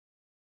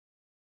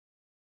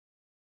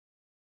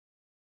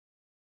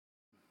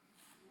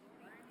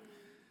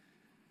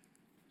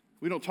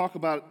We don't talk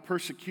about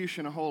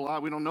persecution a whole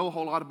lot. We don't know a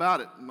whole lot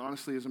about it,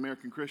 honestly, as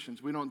American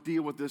Christians. We don't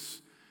deal with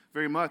this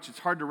very much. It's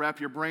hard to wrap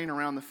your brain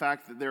around the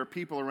fact that there are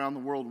people around the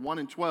world, 1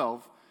 in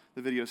 12,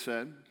 the video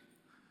said,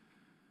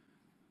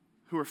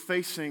 who are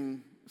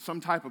facing some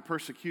type of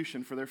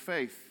persecution for their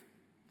faith.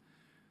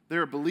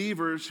 There are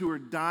believers who are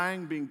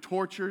dying, being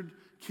tortured,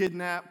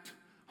 kidnapped,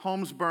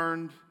 homes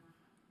burned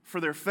for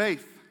their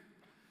faith.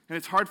 And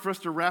it's hard for us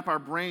to wrap our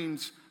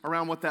brains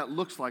around what that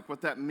looks like,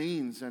 what that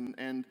means.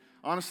 And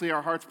honestly,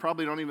 our hearts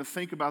probably don't even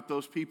think about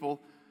those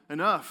people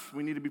enough.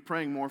 We need to be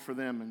praying more for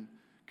them and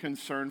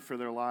concerned for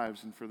their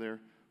lives and for their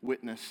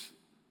witness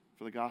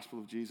for the gospel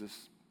of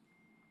Jesus.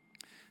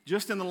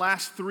 Just in the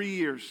last 3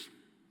 years,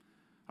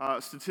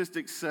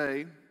 statistics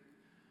say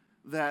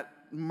that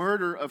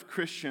murder of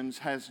Christians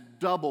has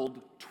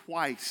doubled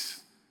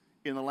twice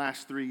in the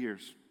last 3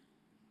 years.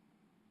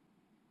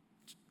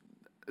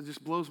 It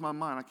just blows my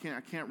mind.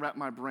 I can't wrap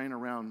my brain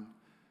around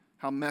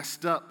how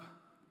messed up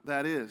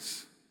that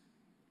is.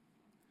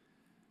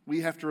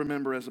 We have to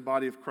remember as a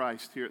body of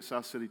Christ here at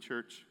South City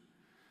Church,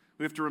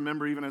 we have to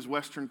remember even as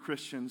Western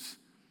Christians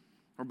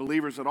or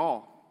believers at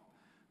all,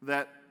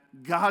 that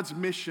God's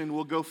mission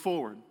will go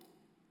forward.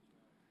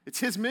 It's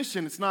His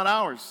mission, it's not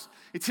ours.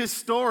 It's His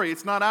story,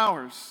 it's not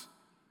ours.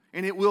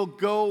 And it will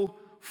go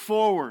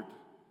forward.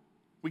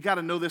 We got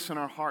to know this in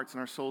our hearts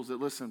and our souls that,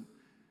 listen,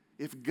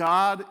 if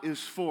God is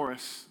for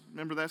us,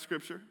 remember that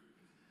scripture?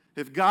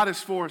 If God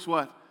is for us,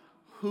 what?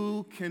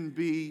 Who can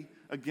be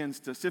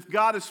against us? If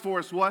God is for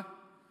us, what?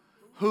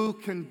 Who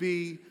can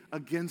be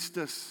against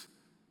us?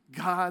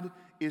 God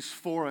is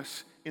for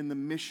us in the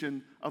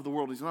mission of the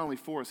world. He's not only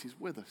for us, He's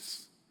with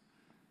us.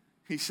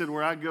 He said,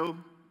 where I go,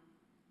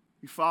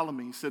 you follow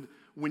me. He said,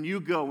 when you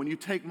go, when you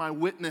take my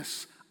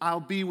witness, I'll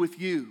be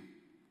with you.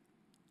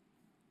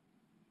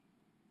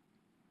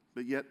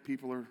 But yet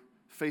people are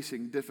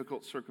facing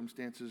difficult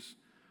circumstances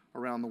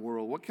around the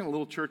world. What can a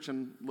little church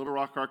in Little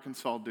Rock,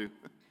 Arkansas do?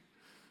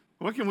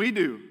 What can we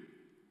do?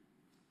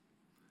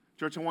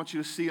 Church, I want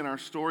you to see in our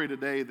story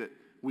today that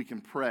we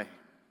can pray.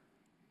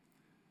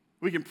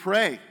 We can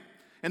pray,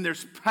 and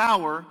there's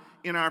power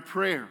in our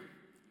prayer.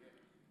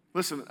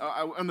 Listen,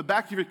 on the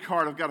back of your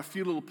card, I've got a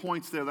few little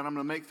points there that I'm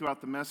going to make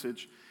throughout the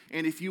message.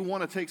 And if you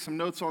want to take some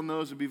notes on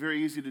those, it'd be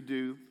very easy to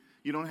do.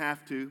 You don't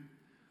have to.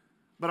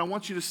 But I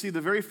want you to see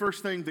the very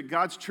first thing that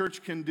God's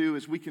church can do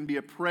is we can be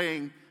a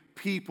praying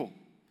people.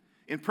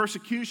 In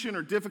persecution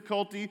or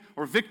difficulty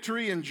or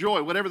victory and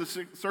joy, whatever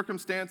the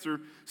circumstance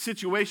or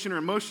situation or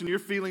emotion you're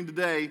feeling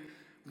today,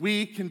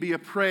 we can be a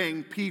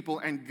praying people,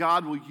 and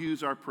God will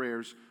use our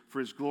prayers for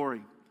His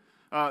glory.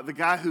 The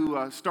guy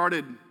who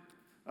started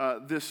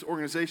this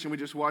organization we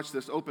just watched,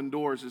 this Open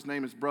Doors, his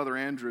name is Brother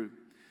Andrew.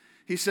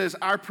 He says,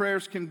 our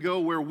prayers can go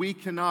where we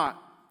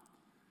cannot.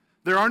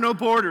 There are no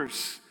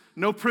borders,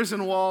 no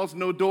prison walls,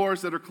 no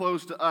doors that are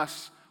closed to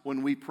us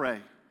when we pray.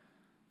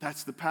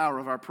 That's the power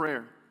of our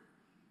prayer.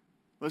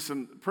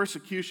 Listen,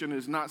 persecution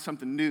is not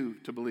something new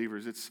to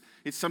believers.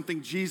 It's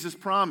something Jesus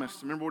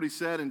promised. Remember what He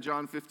said in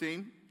John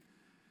 15?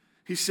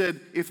 He said,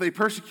 if they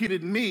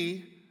persecuted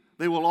me,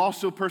 they will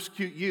also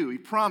persecute you. He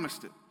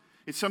promised it.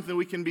 It's something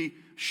we can be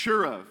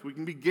sure of. We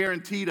can be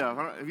guaranteed of.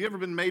 Have you ever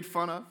been made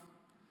fun of?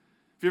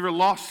 Have you ever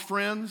lost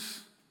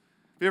friends?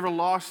 Have you ever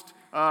lost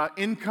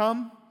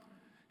income?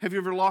 Have you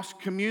ever lost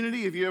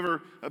community? Have you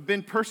ever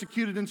been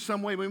persecuted in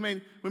some way? We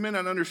may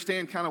not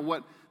understand kind of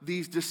what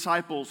these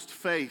disciples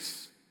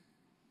face,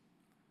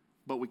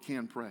 but we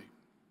can pray.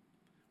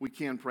 We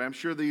can pray. I'm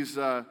sure these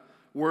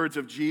words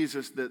of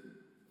Jesus that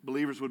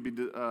believers would be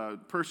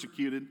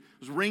persecuted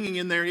was ringing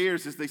in their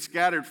ears as they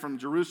scattered from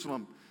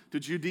Jerusalem to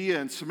Judea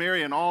and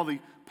Samaria and all the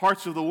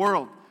parts of the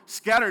world,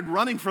 scattered,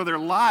 running for their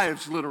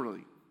lives,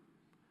 literally,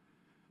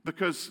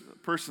 because a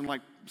person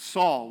like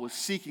Saul was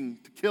seeking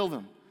to kill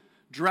them,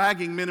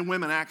 dragging men and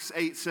women, Acts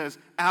 8 says,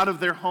 out of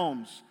their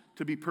homes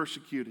to be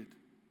persecuted.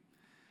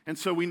 And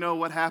so we know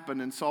what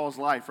happened in Saul's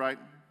life, right?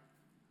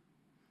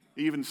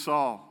 Even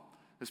Saul,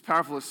 as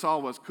powerful as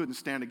Saul was, couldn't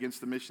stand against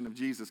the mission of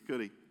Jesus,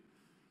 could he?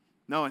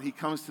 No, and he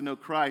comes to know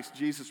Christ.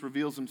 Jesus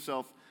reveals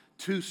Himself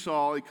to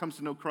Saul. He comes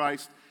to know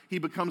Christ. He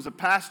becomes a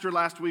pastor.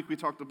 Last week we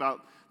talked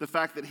about the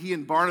fact that he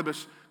and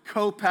Barnabas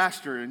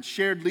co-pastor and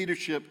shared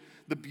leadership,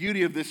 the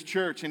beauty of this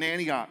church in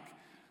Antioch.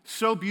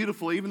 So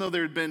beautiful, even though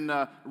there had been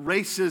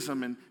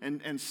racism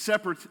and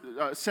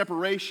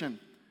separation,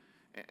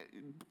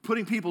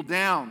 putting people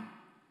down.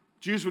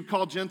 Jews would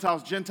call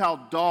Gentiles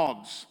Gentile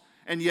dogs,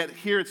 and yet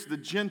here it's the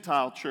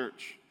Gentile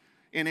church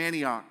in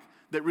Antioch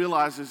that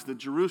realizes the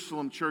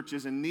Jerusalem church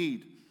is in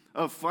need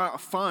of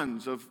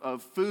funds,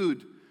 of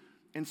food,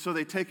 and so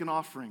they take an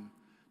offering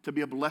to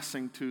be a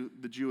blessing to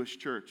the Jewish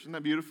church. Isn't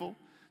that beautiful?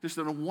 Just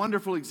a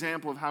wonderful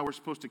example of how we're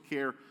supposed to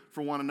care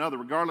for one another.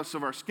 Regardless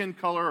of our skin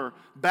color or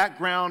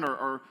background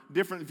or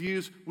different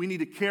views, we need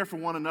to care for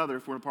one another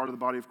if we're a part of the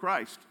body of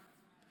Christ.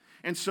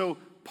 And so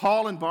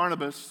Saul and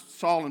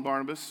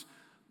Barnabas,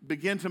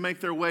 begin to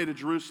make their way to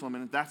Jerusalem,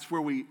 and that's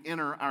where we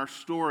enter our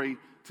story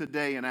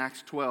today in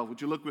Acts 12.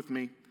 Would you look with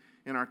me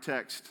in our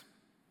text?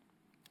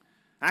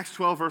 Acts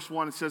 12, verse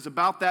 1, it says,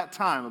 about the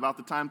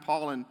time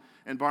Paul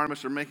and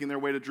Barnabas are making their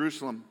way to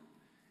Jerusalem,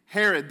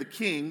 Herod the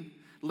king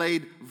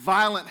laid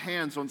violent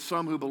hands on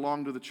some who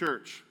belonged to the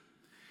church.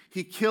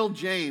 He killed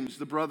James,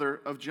 the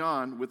brother of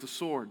John, with a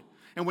sword.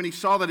 And when he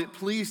saw that it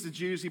pleased the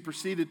Jews, he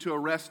proceeded to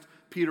arrest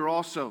Peter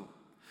also.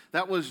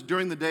 That was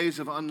during the days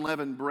of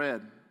unleavened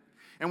bread.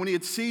 And when he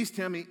had seized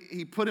him,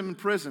 he put him in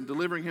prison,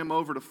 delivering him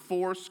over to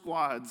 4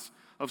 squads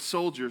of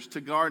soldiers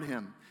to guard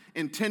him,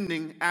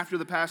 intending after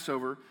the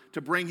Passover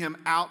to bring him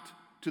out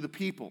to the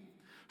people.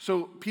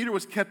 So Peter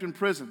was kept in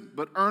prison,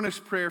 but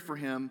earnest prayer for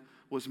him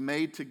was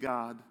made to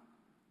God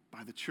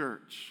by the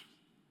church.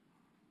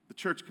 The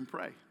church can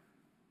pray.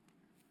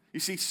 You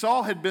see,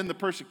 Saul had been the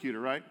persecutor,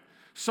 right?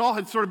 Saul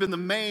had sort of been the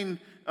main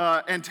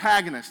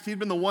antagonist. He'd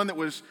been the one that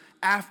was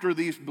after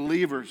these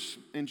believers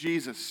in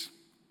Jesus.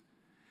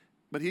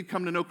 But he'd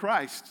come to know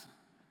Christ.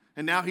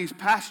 And now he's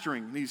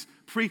pastoring, and he's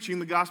preaching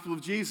the gospel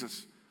of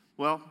Jesus.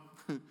 Well,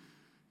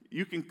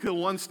 you can kill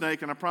one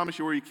snake, and I promise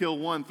you where you kill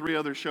one, 3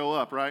 others show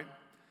up, right?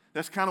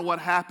 That's kind of what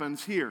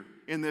happens here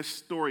in this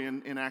story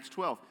in Acts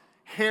 12.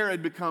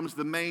 Herod becomes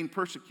the main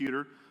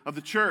persecutor of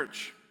the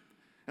church.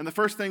 And the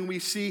first thing we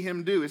see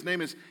him do, his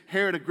name is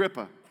Herod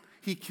Agrippa.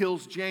 He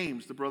kills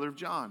James, the brother of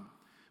John.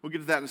 We'll get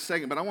to that in a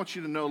second, but I want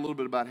you to know a little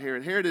bit about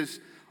Herod. Herod is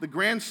the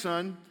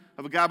grandson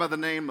of a guy by the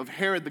name of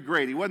Herod the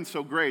Great. He wasn't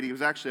so great. He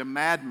was actually a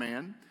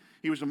madman.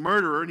 He was a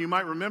murderer, and you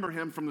might remember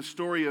him from the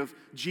story of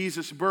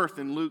Jesus' birth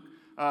in Luke,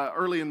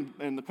 early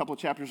in the couple of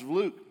chapters of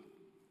Luke.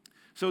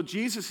 So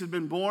Jesus had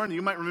been born.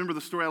 You might remember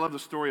the story. I love the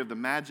story of the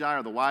Magi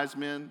or the wise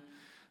men.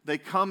 They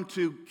come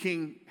to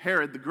King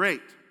Herod the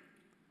Great.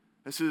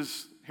 This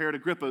is Herod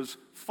Agrippa's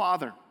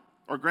father,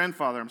 or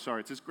grandfather, I'm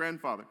sorry. It's his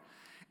grandfather.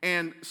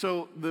 And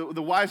so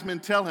the wise men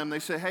tell him, they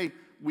say, hey,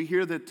 we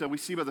hear that, we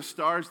see by the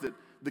stars that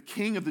the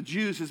king of the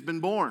Jews has been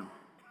born.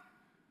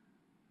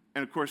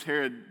 And of course,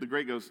 Herod the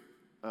Great goes,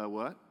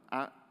 what?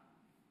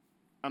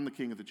 I'm the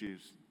king of the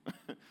Jews.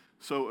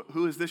 So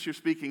who is this you're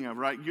speaking of,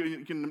 right?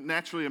 You can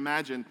naturally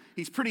imagine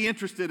he's pretty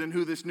interested in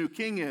who this new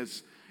king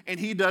is. And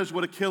he does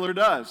what a killer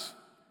does.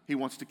 He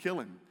wants to kill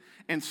him.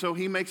 And so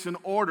he makes an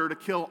order to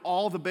kill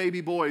all the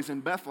baby boys in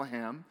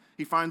Bethlehem.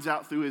 He finds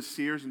out through his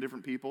seers and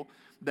different people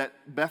that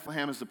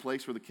Bethlehem is the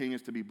place where the king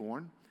is to be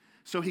born.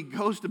 So he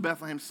goes to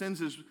Bethlehem,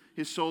 sends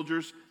his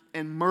soldiers,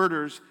 and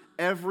murders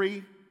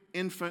every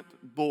infant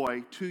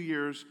boy 2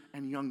 years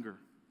and younger.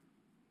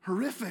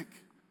 Horrific.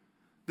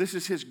 This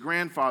is his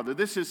grandfather.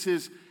 This is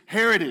his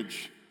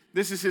heritage.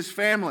 This is his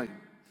family.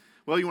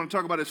 Well, you want to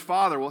talk about his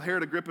father? Well,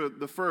 Herod Agrippa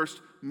I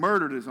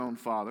murdered his own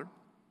father,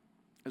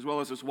 as well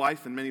as his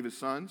wife and many of his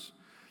sons.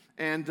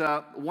 And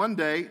one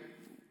day,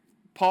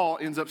 Paul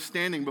ends up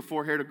standing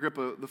before Herod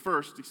Agrippa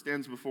I. He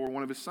stands before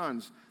one of his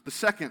sons, the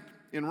second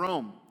in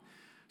Rome.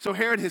 So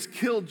Herod has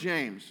killed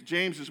James.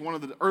 James is one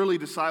of the early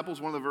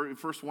disciples, one of the very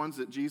first ones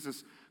that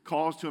Jesus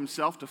calls to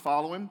himself to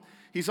follow him.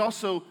 He's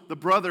also the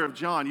brother of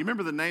John. You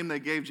remember the name they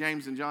gave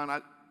James and John?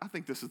 I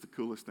think this is the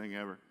coolest thing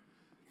ever.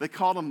 They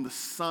called them the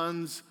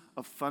Sons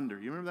of Thunder.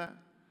 You remember that?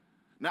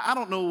 Now, I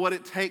don't know what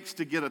it takes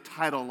to get a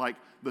title like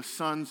the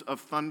Sons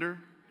of Thunder,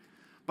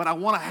 but I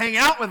want to hang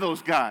out with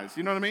those guys.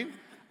 You know what I mean?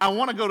 I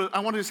want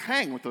to just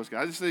hang with those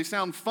guys. They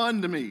sound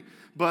fun to me.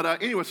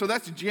 But anyway, so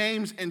that's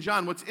James and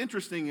John. What's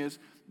interesting is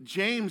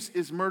James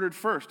is murdered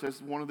first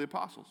as one of the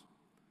apostles.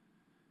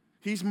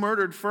 He's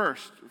murdered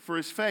first for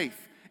his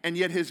faith. And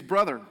yet his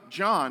brother,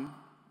 John,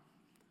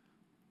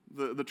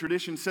 the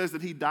tradition says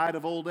that he died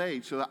of old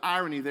age. So the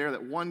irony there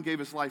that one gave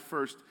his life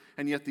first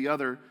and yet the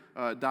other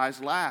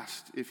dies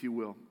last, if you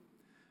will.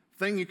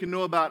 Thing you can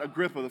know about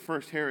Agrippa, the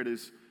first Herod,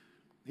 is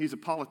he's a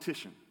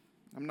politician.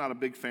 I'm not a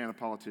big fan of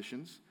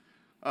politicians.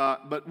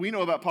 But we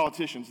know about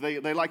politicians. They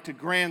like to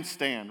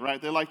grandstand,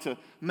 right? They like to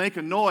make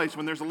a noise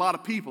when there's a lot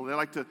of people. They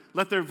like to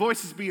let their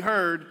voices be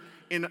heard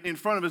in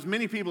front of as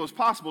many people as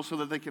possible so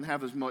that they can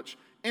have as much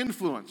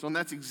influence. And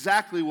that's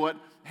exactly what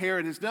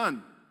Herod has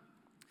done.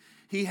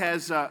 He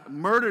has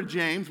murdered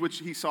James, which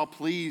he saw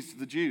pleased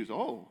the Jews.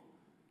 Oh,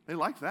 they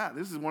like that.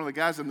 This is one of the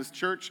guys in this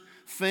church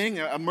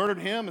thing. I murdered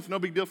him. It's no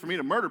big deal for me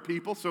to murder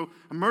people, so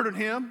I murdered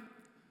him.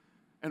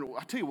 And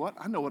I'll tell you what,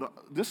 I know what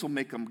this will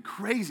make them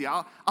crazy.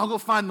 I'll go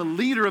find the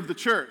leader of the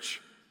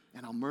church,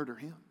 and I'll murder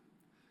him.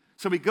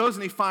 So he goes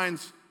and he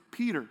finds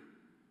Peter,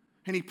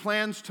 and he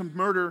plans to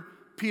murder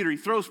Peter. He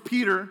throws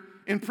Peter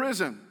in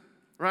prison,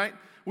 right?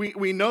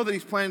 We know that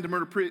he's planning to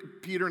murder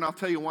Peter, and I'll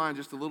tell you why in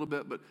just a little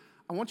bit, but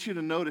I want you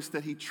to notice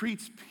that he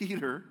treats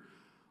Peter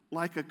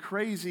like a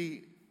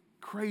crazy,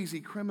 crazy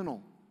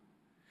criminal.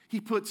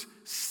 He puts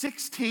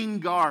 16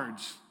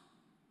 guards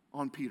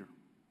on Peter.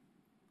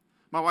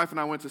 My wife and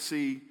I went to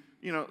see,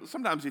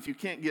 sometimes if you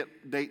can't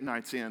get date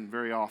nights in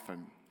very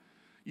often,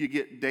 you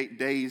get date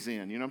days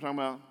in. You know what I'm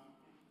talking about?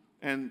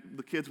 And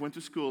the kids went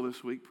to school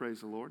this week, praise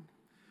the Lord.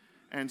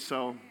 And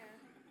so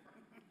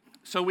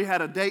we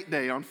had a date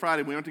day on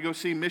Friday. We went to go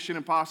see Mission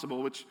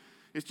Impossible, which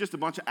is just a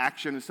bunch of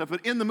action and stuff.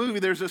 But in the movie,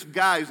 there's this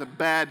guy who's a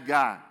bad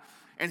guy.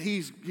 And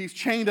he's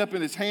chained up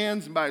in his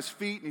hands and by his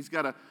feet, and he's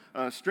got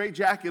a straight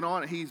jacket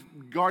on, and he's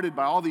guarded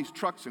by all these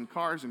trucks and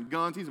cars and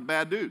guns. He's a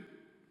bad dude.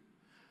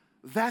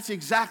 That's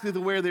exactly the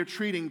way they're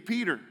treating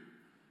Peter.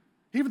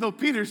 Even though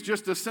Peter's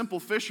just a simple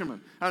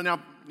fisherman.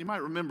 Now, you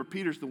might remember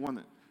Peter's the one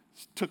that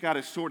took out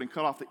his sword and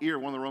cut off the ear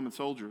of one of the Roman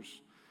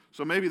soldiers.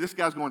 So maybe this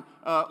guy's going,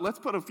 let's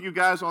put a few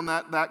guys on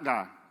that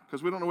guy,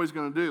 because we don't know what he's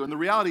going to do. And the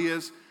reality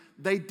is,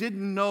 they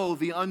didn't know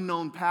the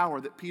unknown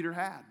power that Peter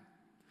had.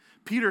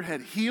 Peter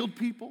had healed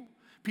people.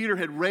 Peter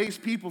had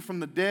raised people from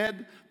the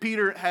dead.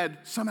 Peter had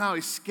somehow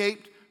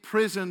escaped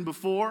prison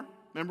before.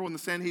 Remember when the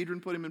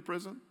Sanhedrin put him in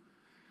prison?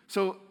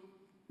 So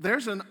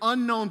there's an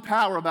unknown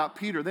power about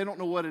Peter. They don't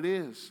know what it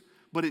is,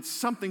 but it's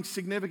something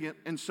significant.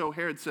 And so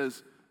Herod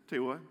says, tell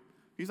you what,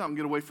 he's not going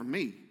to get away from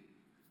me.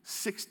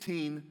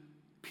 16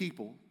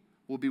 people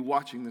will be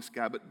watching this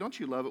guy. But don't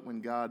you love it when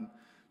God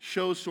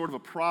shows sort of a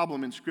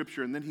problem in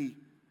Scripture and then he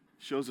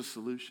shows a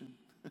solution?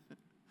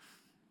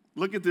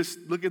 Look at this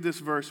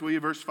verse, will you?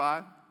 Verse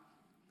 5.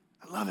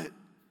 I love it. It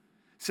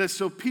says,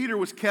 so Peter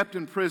was kept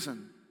in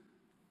prison,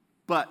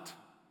 but,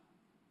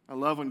 I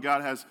love when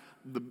God has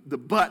the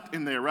but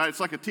in there, right?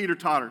 It's like a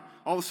teeter-totter.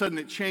 All of a sudden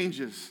it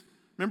changes.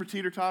 Remember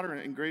teeter-totter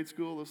in grade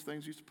school, those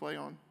things you used to play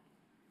on?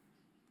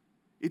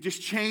 It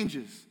just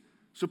changes.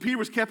 So Peter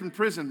was kept in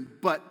prison,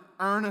 but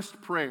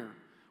earnest prayer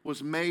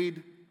was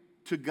made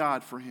to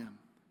God for him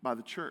by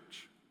the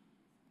church.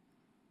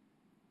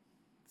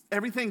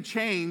 Everything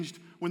changed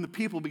when the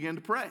people began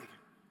to pray.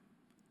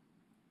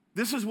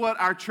 This is what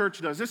our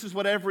church does. This is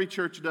what every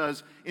church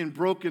does in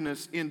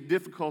brokenness, in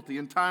difficulty,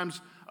 in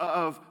times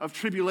of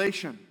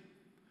tribulation.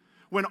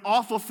 When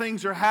awful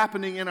things are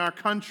happening in our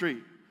country,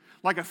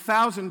 like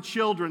 1,000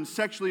 children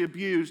sexually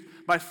abused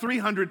by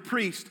 300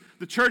 priests,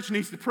 the church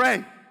needs to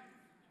pray.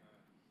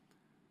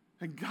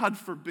 And God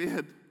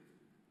forbid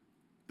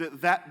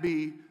that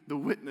be the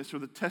witness or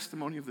the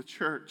testimony of the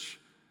church,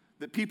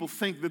 that people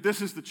think that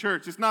this is the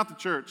church. It's not the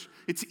church.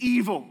 It's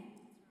evil.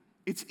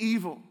 It's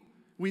evil.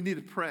 We need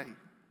to pray.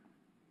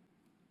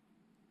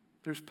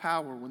 There's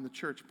power when the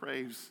church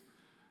prays.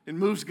 It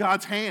moves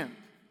God's hand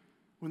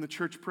when the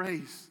church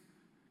prays.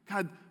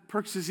 God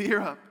perks his ear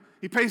up.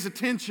 He pays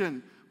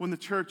attention when the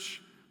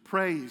church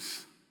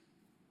prays.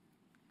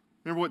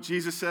 Remember what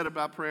Jesus said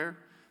about prayer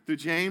through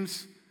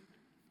James?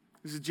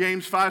 This is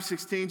James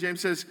 5:16.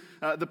 James says,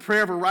 the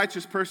prayer of a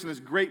righteous person has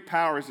great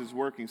power as is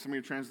working. Some of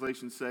your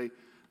translations say,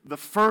 the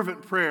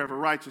fervent prayer of a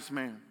righteous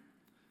man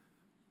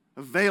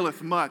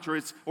availeth much, or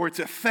it's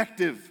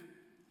effective.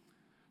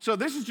 So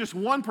this is just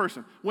one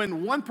person.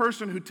 When one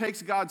person who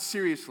takes God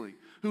seriously,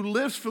 who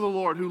lives for the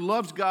Lord, who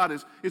loves God,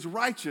 is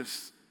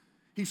righteous,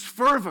 he's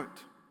fervent,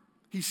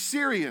 he's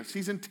serious,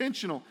 he's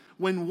intentional.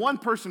 When one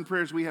person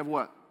prays, we have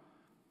what?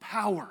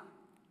 Power.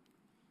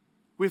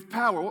 We have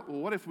power. Well,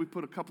 what if we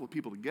put a couple of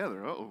people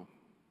together? Uh-oh.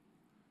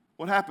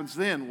 What happens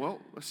then? Well,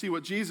 let's see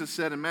what Jesus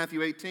said in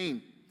Matthew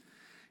 18.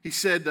 He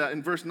said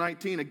in verse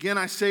 19, again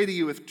I say to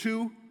you, if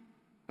two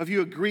of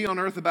you agree on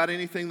earth about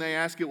anything they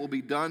ask, it will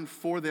be done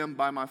for them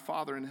by my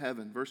Father in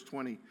heaven. Verse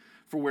 20,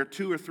 for where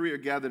 2 or 3 are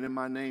gathered in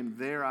my name,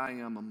 there I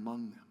am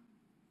among them.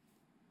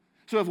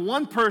 So if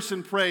one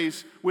person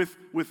prays with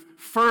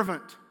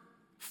fervent,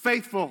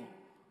 faithful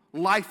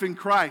life in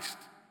Christ,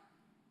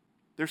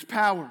 there's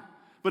power.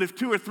 But if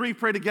 2 or 3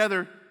 pray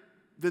together,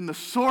 then the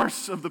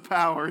source of the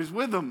power is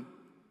with them.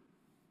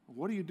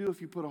 What do you do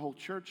if you put a whole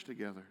church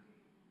together?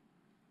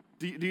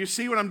 Do you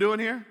see what I'm doing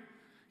here?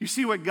 You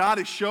see what God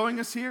is showing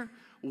us here?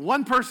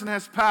 One person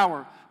has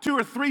power. 2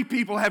 or 3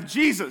 people have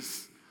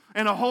Jesus.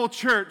 And a whole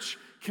church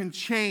can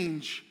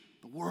change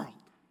the world.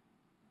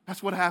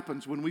 That's what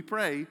happens when we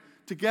pray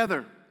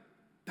together.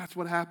 That's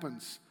what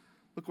happens.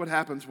 Look what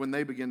happens when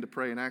they begin to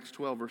pray in Acts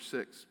 12, verse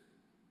 6.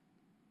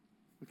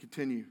 We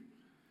continue.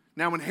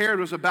 Now when Herod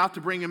was about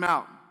to bring him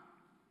out,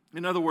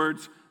 in other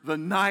words, the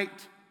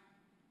night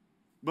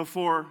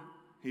before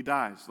he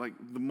dies, like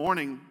the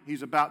morning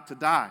he's about to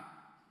die,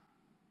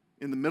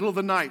 in the middle of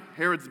the night,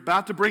 Herod's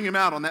about to bring him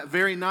out on that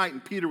very night,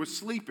 and Peter was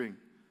sleeping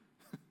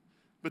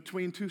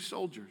between 2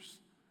 soldiers,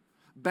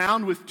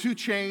 bound with 2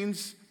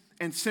 chains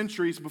and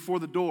sentries before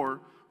the door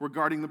were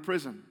guarding the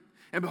prison.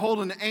 And behold,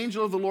 an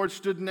angel of the Lord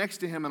stood next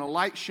to him, and a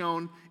light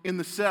shone in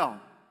the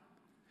cell.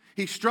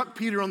 He struck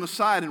Peter on the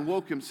side and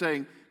woke him,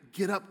 saying,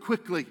 get up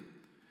quickly.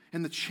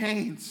 And the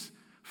chains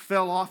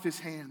fell off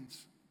his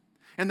hands.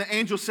 And the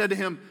angel said to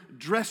him,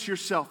 dress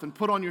yourself and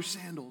put on your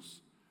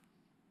sandals.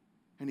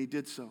 And he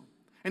did so.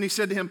 And he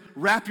said to him,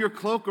 wrap your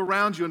cloak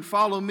around you and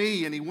follow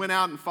me. And he went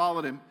out and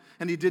followed him.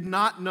 And he did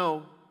not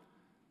know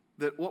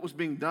that what was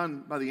being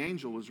done by the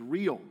angel was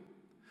real,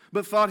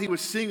 but thought he was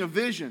seeing a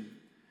vision.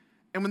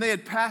 And when they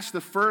had passed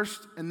the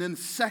first and then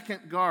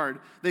second guard,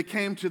 they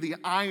came to the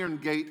iron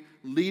gate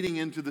leading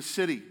into the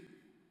city.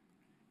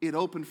 It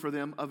opened for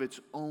them of its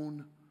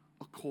own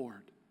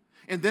accord.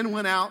 And then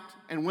went out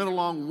and went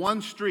along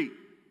one street.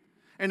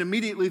 And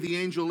immediately the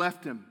angel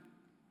left him.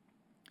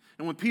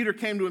 And when Peter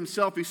came to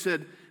himself, he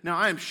said, now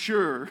I am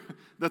sure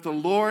that the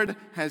Lord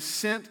has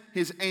sent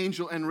his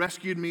angel and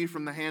rescued me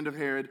from the hand of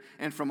Herod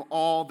and from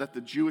all that the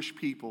Jewish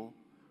people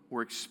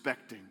were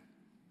expecting.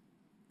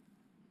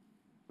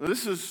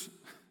 This is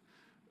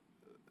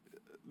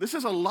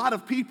a lot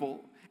of people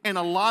and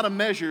a lot of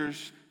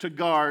measures to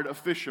guard a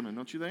fisherman,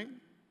 don't you think?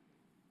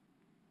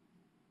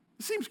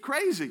 It seems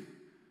crazy.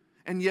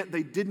 And yet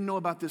they didn't know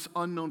about this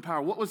unknown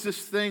power. What was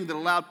this thing that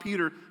allowed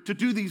Peter to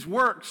do these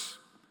works?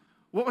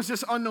 What was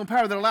this unknown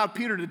power that allowed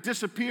Peter to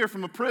disappear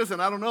from a prison?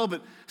 I don't know,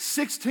 but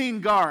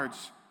 16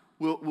 guards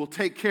will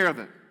take care of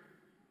it.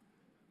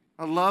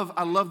 I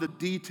love the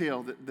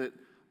detail that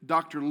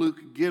Dr.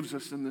 Luke gives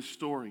us in this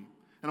story.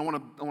 And I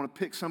want to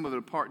pick some of it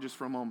apart just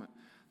for a moment.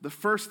 The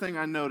first thing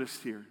I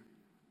noticed here,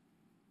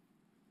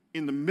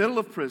 in the middle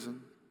of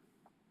prison,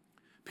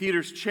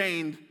 Peter's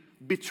chained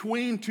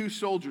between two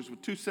soldiers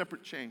with two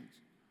separate chains.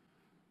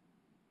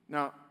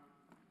 Now,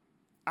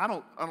 I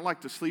don't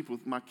like to sleep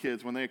with my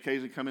kids when they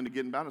occasionally come in to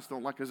get in bed. I just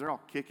don't like because they're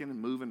all kicking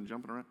and moving and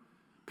jumping around.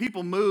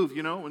 People move,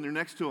 when you're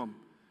next to them.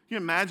 You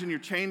imagine you're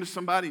chained to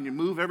somebody and you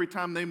move every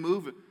time they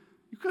move.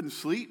 You couldn't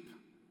sleep.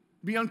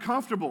 You'd be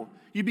uncomfortable.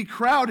 You'd be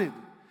crowded.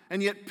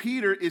 And yet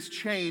Peter is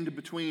chained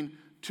between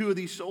two of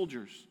these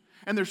soldiers.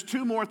 And there's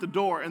two more at the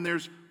door, and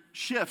there's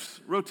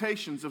shifts,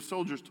 rotations of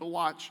soldiers to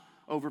watch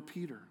over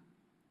Peter.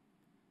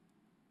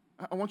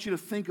 I want you to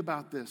think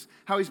about this,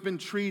 how he's been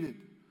treated.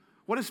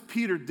 What has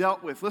Peter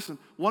dealt with? Listen,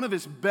 one of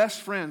his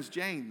best friends,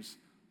 James,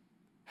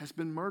 has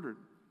been murdered,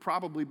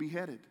 probably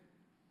beheaded.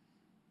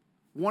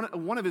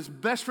 One of his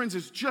best friends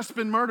has just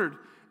been murdered.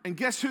 And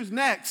guess who's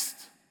next?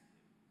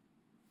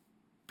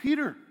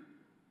 Peter.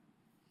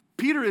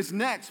 Peter is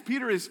next.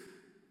 Peter is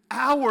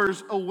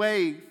hours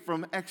away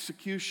from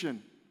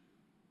execution.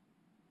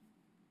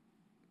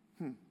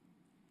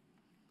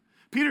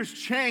 Peter's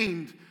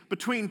chained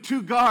between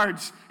two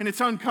guards, and it's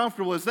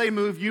uncomfortable. As they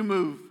move, you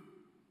move.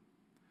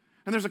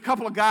 And there's a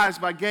couple of guys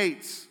by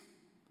gates.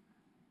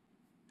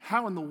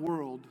 How in the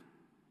world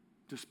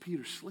does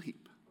Peter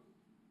sleep?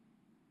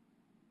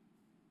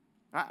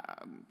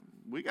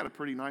 We got a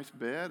pretty nice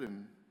bed,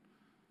 and,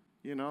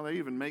 they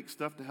even make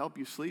stuff to help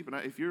you sleep. And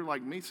if you're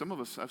like me, some of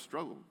us have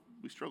struggled.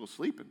 We struggle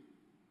sleeping.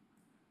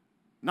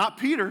 Not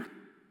Peter.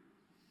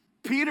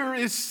 Peter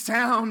is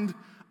sound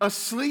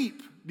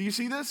asleep. Do you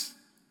see this?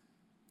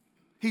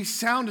 He's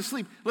sound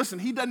asleep. Listen,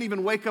 he doesn't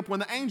even wake up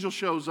when the angel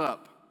shows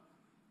up.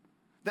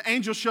 The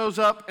angel shows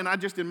up, and I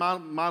just, in my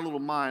little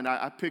mind,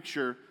 I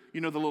picture,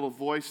 the little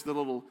voice, the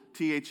little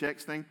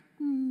THX thing.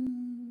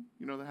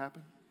 That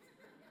happened?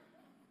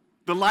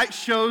 The light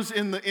shows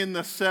in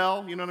the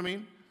cell, you know what I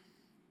mean?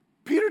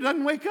 Peter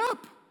doesn't wake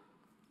up.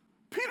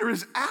 Peter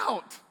is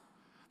out.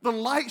 The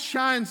light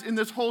shines in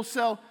this whole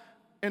cell,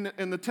 and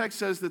the text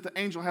says that the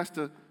angel has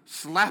to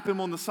slap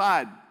him on the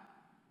side.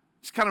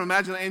 Just kind of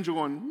imagine the angel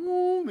going,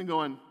 woo, and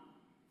going,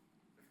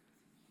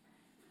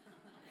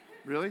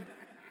 really?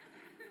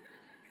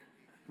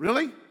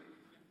 Really?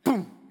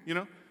 Boom,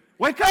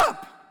 wake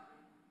up.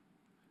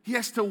 He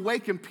has to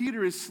wake him.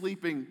 Peter is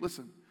sleeping.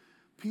 Listen,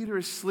 Peter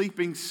is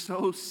sleeping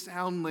so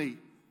soundly. Do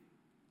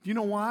you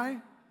know why?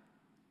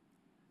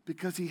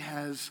 Because he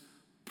has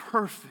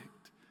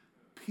perfect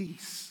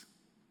peace.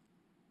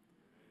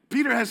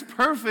 Peter has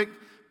perfect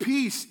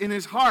peace in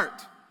his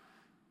heart.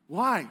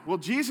 Why? Well,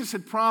 Jesus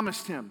had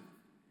promised him.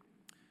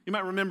 You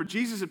might remember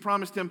Jesus had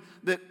promised him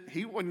that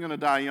he wasn't going to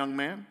die a young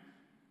man.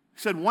 He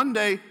said one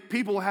day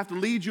people will have to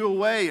lead you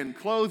away and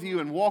clothe you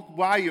and walk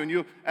by you, and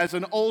you as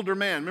an older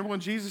man. Remember when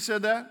Jesus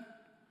said that?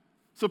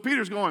 So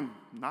Peter's going,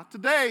 not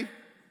today.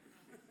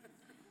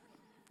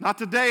 Not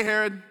today,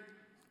 Herod.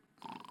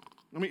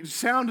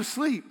 Sound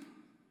asleep.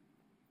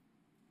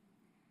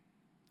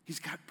 He's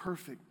got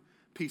perfect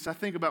peace.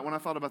 When I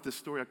thought about this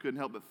story, I couldn't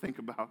help but think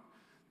about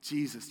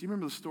Jesus. Do you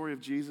remember the story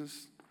of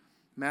Jesus?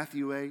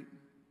 Matthew 8.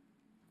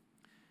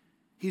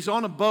 He's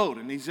on a boat,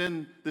 and he's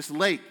in this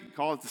lake. We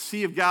call it the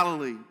Sea of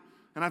Galilee.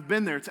 And I've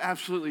been there. It's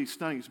absolutely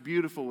stunning. It's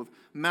beautiful with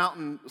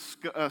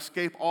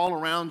mountainscape all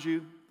around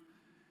you.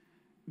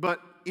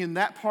 But in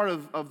that part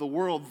of the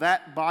world,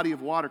 that body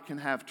of water can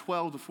have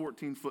 12 to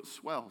 14-foot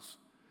swells.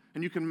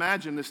 And you can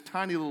imagine this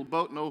tiny little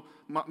boat, no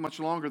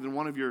much longer than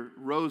one of your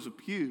rows of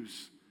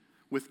pews,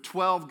 with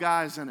 12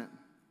 guys in it.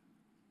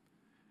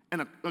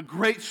 And a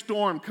great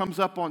storm comes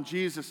up on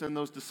Jesus and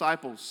those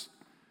disciples.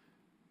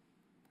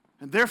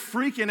 And they're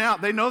freaking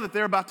out. They know that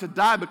they're about to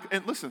die.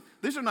 And listen,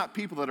 these are not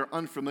people that are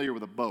unfamiliar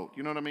with a boat.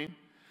 You know what I mean?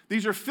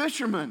 These are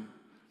fishermen.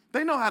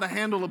 They know how to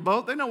handle a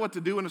boat. They know what to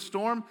do in a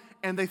storm,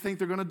 and they think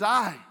they're going to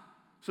die.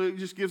 So it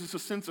just gives us a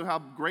sense of how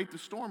great the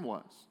storm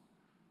was.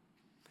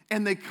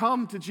 And they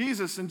come to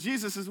Jesus, and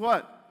Jesus is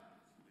what?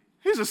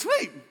 He's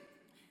asleep.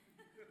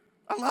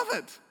 I love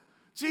it.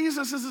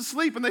 Jesus is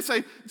asleep, and they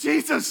say,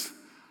 Jesus,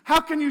 how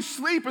can you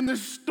sleep in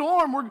this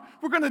storm?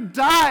 We're going to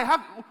die.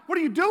 What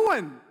are you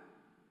doing?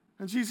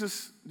 And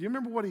Jesus, do you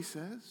remember what he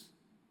says?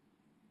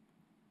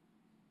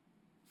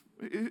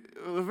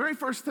 The very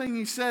first thing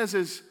he says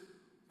is,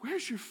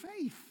 where's your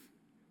faith?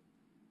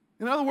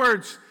 In other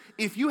words,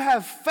 if you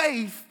have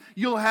faith,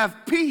 you'll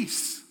have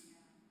peace.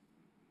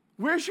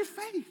 Where's your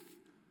faith?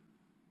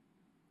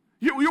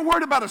 You're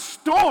worried about a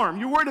storm.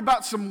 You're worried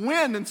about some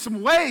wind and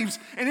some waves.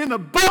 And in the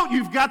boat,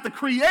 you've got the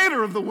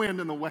creator of the wind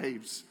and the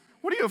waves.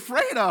 What are you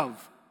afraid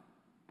of?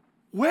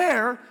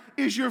 Where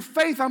is your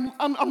faith?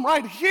 I'm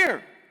right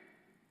here.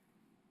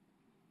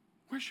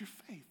 Where's your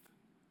faith?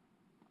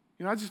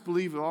 I just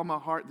believe with all my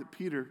heart that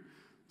Peter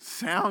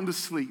sound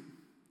asleep.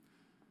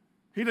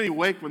 He doesn't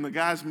wake when the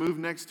guys move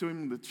next to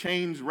him, the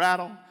chains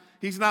rattle.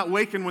 He's not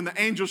waking when the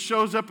angel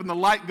shows up and the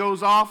light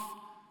goes off.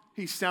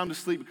 He's sound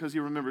asleep because he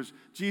remembers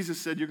Jesus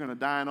said you're going to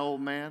die an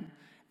old man.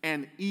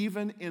 And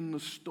even in the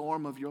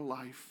storm of your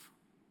life,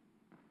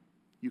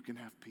 you can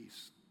have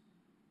peace.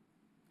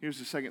 Here's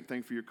the second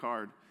thing for your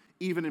card.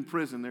 Even in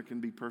prison, there can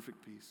be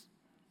perfect peace.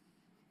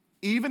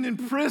 Even in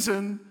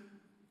prison,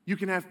 you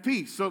can have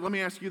peace. So let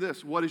me ask you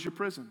this. What is your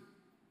prison?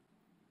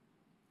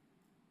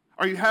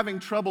 Are you having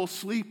trouble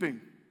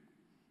sleeping?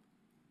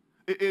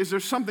 Is there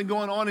something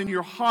going on in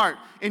your heart,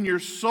 in your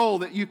soul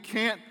that you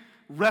can't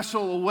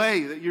wrestle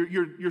away, that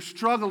you're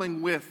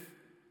struggling with?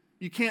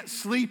 You can't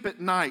sleep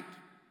at night.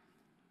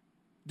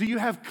 Do you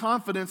have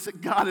confidence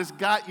that God has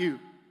got you?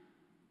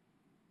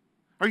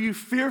 Are you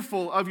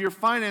fearful of your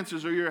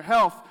finances or your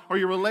health or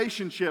your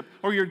relationship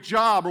or your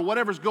job or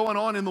whatever's going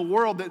on in the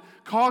world that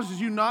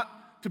causes you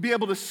not to be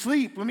able to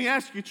sleep? Let me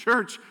ask you,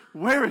 church,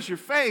 where is your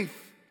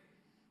faith?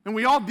 And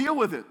we all deal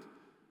with it.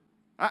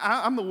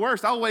 I'm the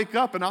worst. I'll wake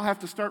up and I'll have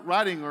to start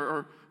writing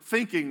or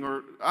thinking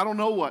or I don't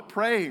know what,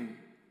 praying.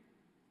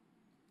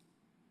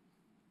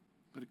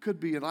 But it could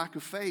be a lack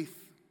of faith.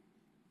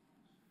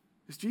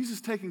 Is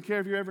Jesus taking care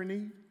of your every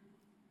need?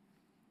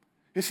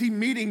 Is he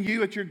meeting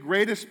you at your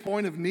greatest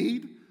point of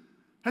need?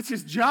 That's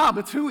his job.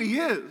 That's who he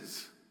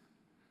is.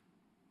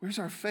 Where's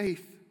our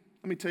faith?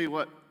 Let me tell you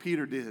what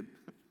Peter did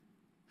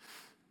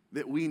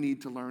that we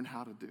need to learn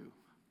how to do.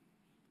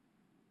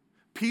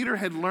 Peter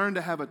had learned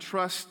to have a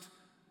trust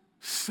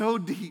so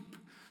deep,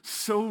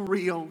 so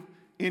real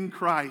in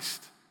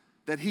Christ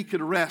that he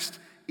could rest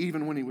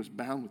even when he was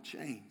bound with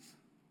chains.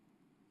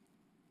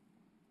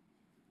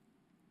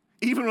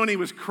 Even when he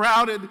was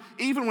crowded,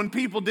 even when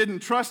people didn't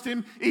trust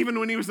him, even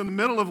when he was in the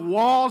middle of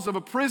walls of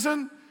a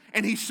prison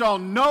and he saw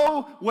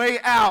no way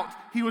out,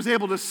 he was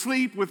able to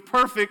sleep with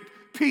perfect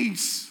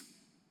peace.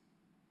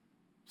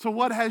 So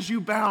what has you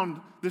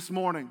bound this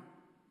morning?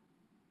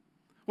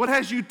 What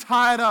has you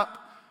tied up?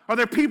 Are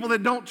there people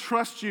that don't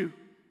trust you?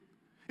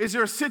 Is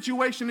there a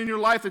situation in your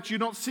life that you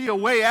don't see a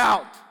way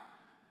out?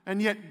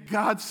 And yet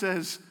God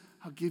says,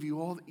 I'll give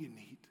you all that you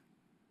need.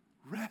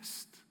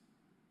 Rest.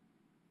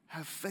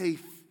 Have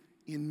faith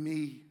in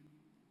me.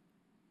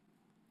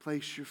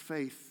 Place your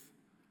faith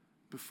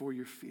before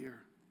your fear.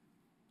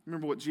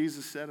 Remember what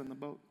Jesus said in the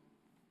boat?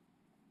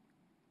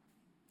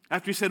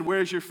 After he said,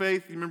 where's your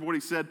faith? You remember what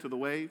he said to the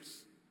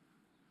waves?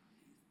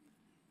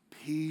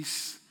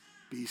 Peace,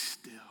 be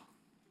still.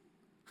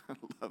 I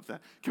love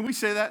that. Can we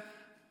say that?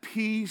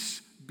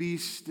 Peace, be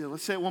still.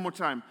 Let's say it one more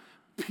time.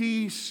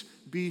 Peace,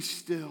 be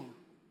still.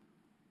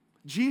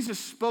 Jesus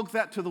spoke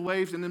that to the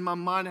waves, and in my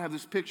mind I have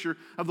this picture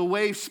of the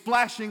waves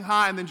splashing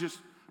high and then just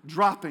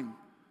dropping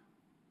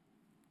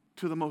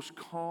to the most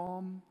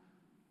calm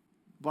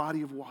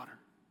body of water.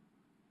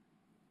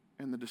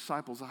 And the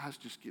disciples' eyes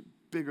just get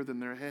bigger than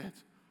their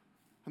heads.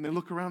 And they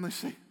look around and they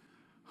say,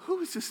 who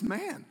is this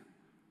man?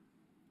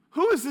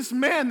 Who is this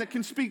man that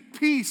can speak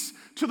peace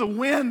to the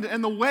wind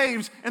and the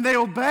waves and they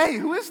obey?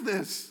 Who is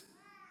this?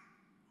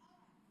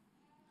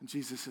 And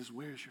Jesus says,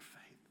 where's your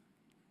faith?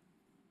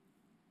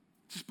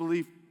 Just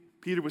believe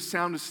Peter was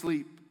sound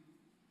asleep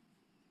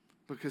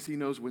because he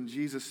knows when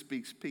Jesus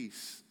speaks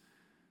peace,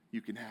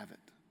 you can have it.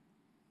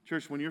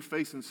 Church, when you're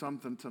facing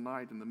something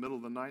tonight in the middle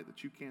of the night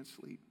that you can't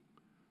sleep,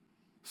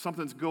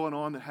 something's going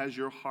on that has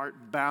your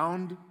heart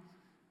bound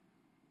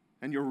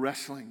and you're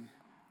wrestling,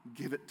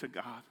 give it to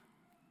God.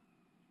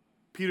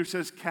 Peter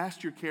says,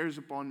 cast your cares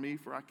upon me,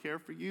 for I care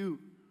for you.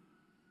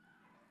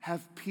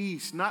 Have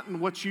peace, not in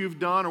what you've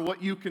done or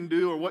what you can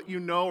do or what you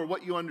know or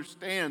what you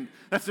understand.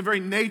 That's the very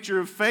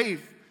nature of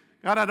faith.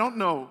 God, I don't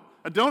know.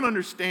 I don't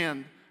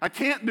understand. I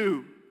can't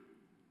do.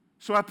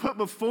 So I put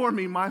before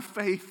me my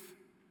faith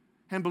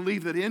and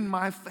believe that in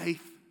my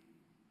faith,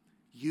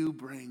 you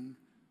bring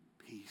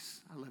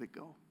peace. I let it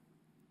go.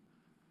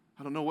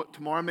 I don't know what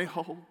tomorrow may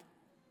hold,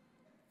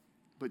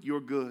 but you're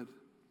good.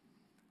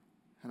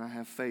 And I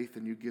have faith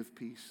and you give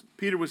peace.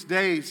 Peter was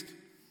dazed.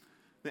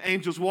 The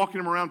angels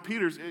walking him around.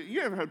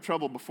 You ever had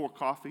trouble before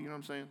coffee? You know what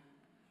I'm saying?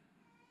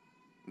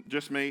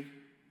 Just me.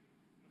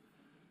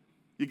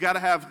 You got to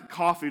have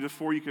coffee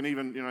before you can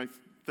even,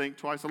 think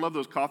twice. I love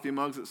those coffee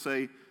mugs that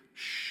say,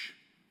 shh.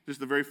 Just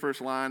the very first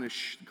line is,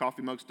 shh, the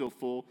coffee mug's still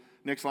full.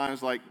 Next line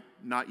is like,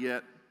 not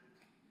yet.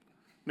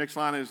 Next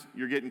line is,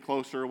 you're getting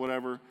closer or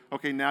whatever.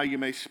 Okay, now you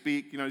may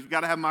speak. You've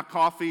got to have my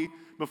coffee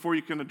before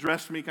you can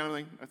address me kind of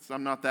thing.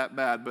 I'm not that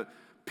bad. But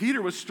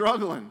Peter was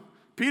struggling.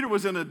 Peter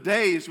was in a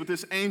daze with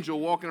this angel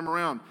walking him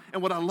around.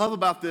 And what I love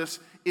about this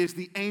is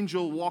the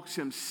angel walks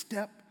him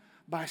step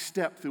by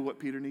step through what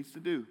Peter needs to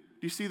do. Do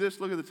you see this?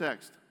 Look at the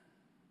text.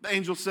 The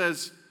angel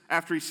says,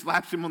 after he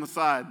slaps him on the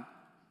side,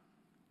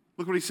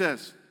 look what he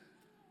says.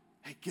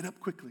 Hey, get up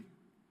quickly.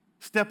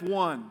 Step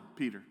one,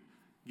 Peter,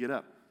 get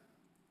up.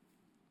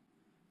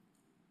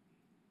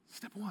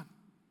 Step one.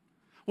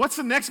 What's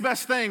the next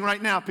best thing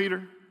right now,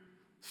 Peter?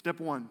 Step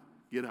one,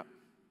 get up.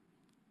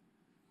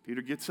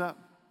 Peter gets up.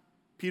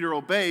 Peter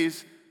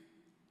obeys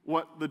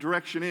what the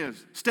direction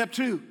is. Step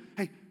two,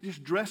 hey,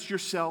 just dress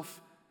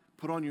yourself,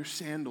 put on your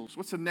sandals.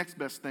 What's the next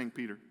best thing,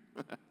 Peter?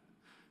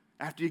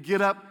 After you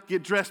get up,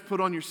 get dressed, put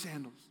on your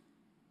sandals.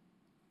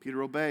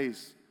 Peter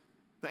obeys.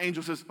 The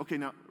angel says, okay,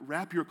 now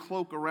wrap your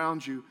cloak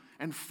around you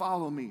and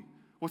follow me.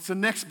 What's the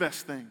next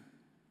best thing?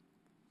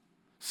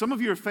 Some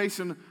of you are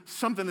facing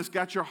something that's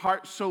got your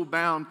heart so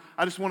bound.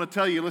 I just want to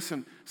tell you,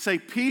 listen, say,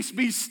 peace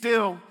be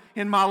still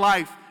in my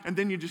life, and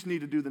then you just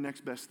need to do the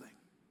next best thing.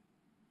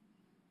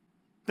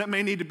 That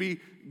may need to be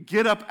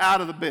get up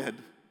out of the bed.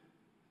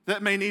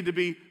 That may need to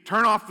be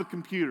turn off the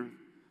computer.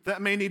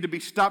 That may need to be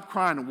stop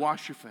crying and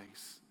wash your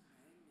face.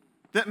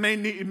 That may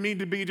need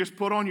to be just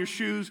put on your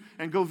shoes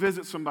and go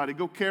visit somebody,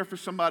 go care for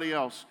somebody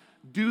else.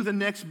 Do the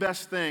next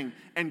best thing,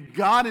 and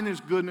God in His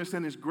goodness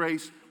and His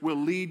grace will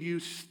lead you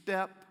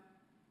step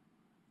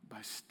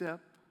by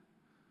step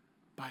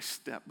by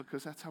step,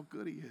 because that's how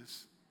good He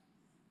is.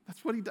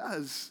 That's what He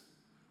does.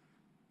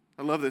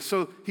 I love this.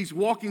 So he's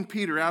walking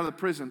Peter out of the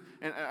prison,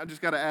 and I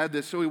just got to add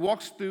this. So he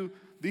walks through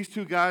these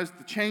two guys,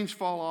 the chains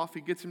fall off,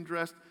 he gets him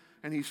dressed,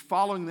 and he's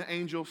following the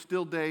angel,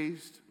 still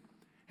dazed,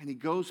 and he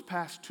goes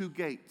past two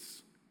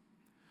gates.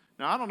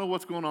 Now, I don't know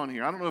what's going on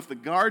here. I don't know if the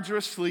guards are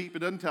asleep, it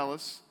doesn't tell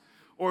us,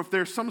 or if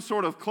there's some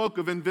sort of cloak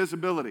of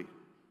invisibility.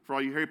 For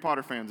all you Harry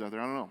Potter fans out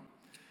there, I don't know.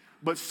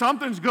 But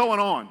something's going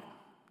on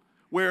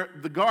where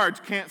the guards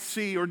can't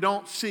see or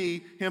don't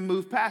see him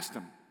move past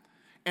them,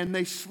 and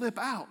they slip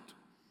out.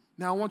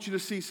 Now, I want you to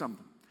see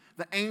something.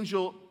 The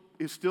angel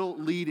is still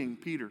leading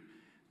Peter.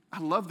 I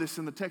love this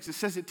in the text. It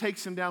says it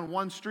takes him down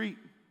one street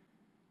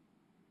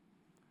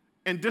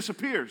and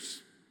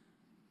disappears.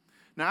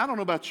 Now, I don't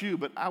know about you,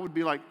 but I would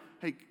be like,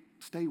 hey,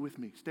 stay with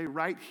me. Stay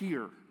right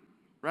here,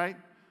 right?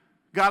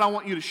 God, I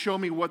want you to show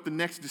me what the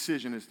next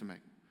decision is to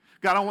make.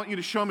 God, I want you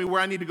to show me where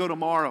I need to go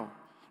tomorrow.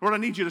 Lord, I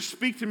need you to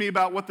speak to me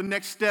about what the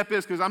next step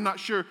is, because I'm not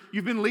sure.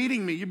 You've been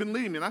leading me.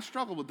 And I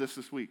struggled with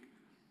this week.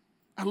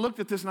 I looked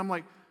at this and I'm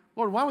like,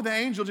 Lord, why would the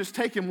angel just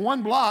take him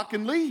one block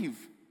and leave?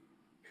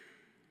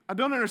 I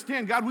don't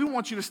understand. God, we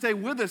want you to stay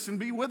with us and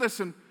be with us.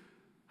 And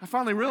I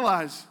finally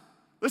realized,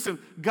 listen,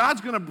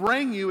 God's going to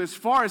bring you as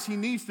far as He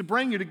needs to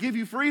bring you to give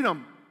you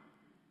freedom.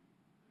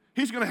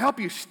 He's going to help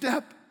you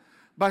step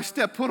by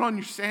step. Put on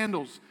your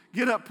sandals.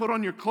 Get up, put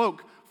on your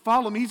cloak.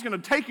 Follow me. He's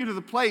going to take you to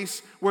the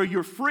place where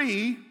you're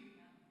free,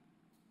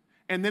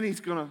 and then He's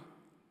going to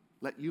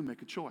let you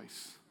make a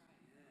choice.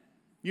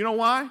 You know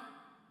why?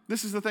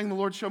 This is the thing the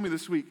Lord showed me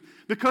this week.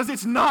 Because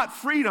it's not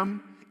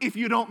freedom if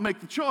you don't make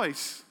the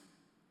choice.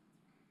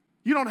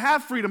 You don't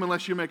have freedom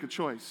unless you make a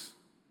choice.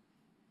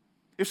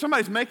 If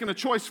somebody's making a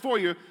choice for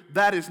you,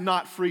 that is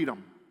not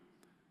freedom.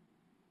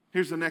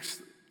 Here's the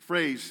next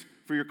phrase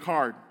for your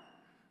card.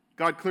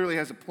 God clearly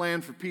has a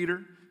plan for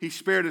Peter. He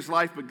spared his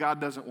life, but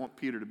God doesn't want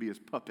Peter to be his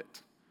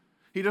puppet.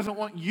 He doesn't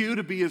want you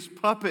to be his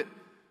puppet.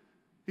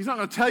 He's not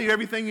going to tell you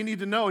everything you need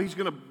to know. He's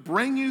going to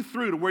bring you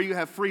through to where you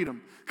have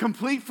freedom,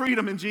 complete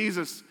freedom in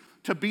Jesus,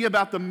 to be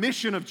about the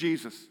mission of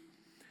Jesus.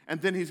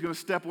 And then He's going to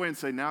step away and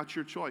say, now it's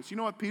your choice. You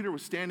know what? Peter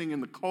was standing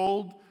in the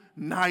cold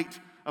night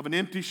of an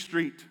empty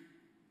street.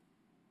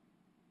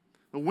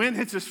 The wind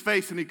hits his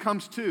face and he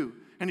comes to,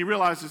 and he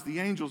realizes the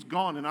angel's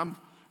gone and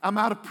I'm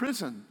out of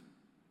prison.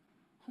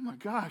 Oh my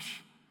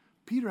gosh,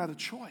 Peter had a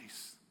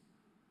choice.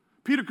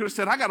 Peter could have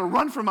said, I got to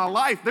run for my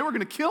life. They were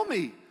going to kill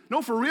me.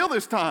 No, for real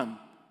this time.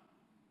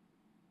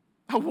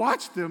 I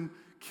watched them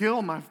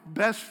kill my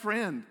best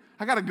friend.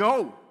 I got to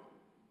go.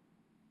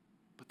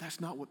 But that's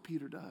not what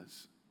Peter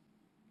does.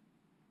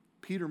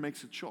 Peter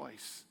makes a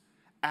choice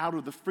out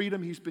of the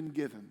freedom he's been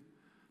given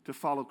to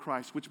follow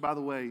Christ, which, by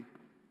the way,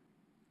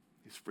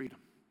 is freedom.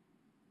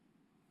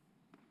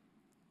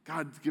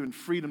 God's given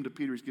freedom to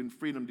Peter. He's given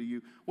freedom to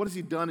you. What has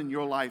He done in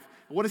your life?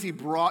 What has He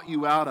brought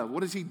you out of?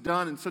 What has He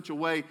done in such a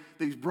way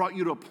that He's brought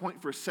you to a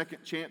point for a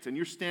second chance, and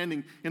you're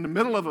standing in the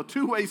middle of a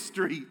two-way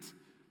street?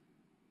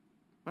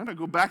 I'm going to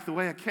go back the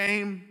way I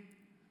came.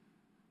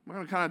 I'm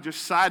going to kind of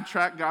just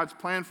sidetrack God's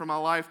plan for my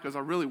life because I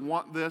really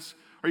want this.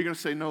 Or are you going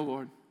to say, no,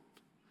 Lord,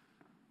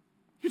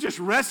 you just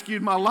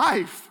rescued my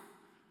life.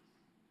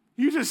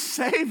 You just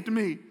saved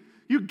me.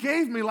 You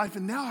gave me life,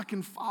 and now I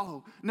can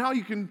follow. Now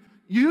you can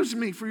use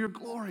me for your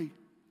glory.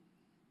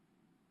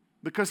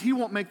 Because He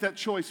won't make that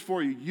choice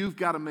for you. You've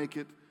got to make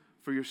it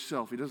for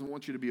yourself. He doesn't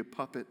want you to be a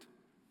puppet.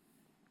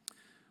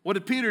 What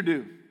did Peter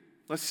do?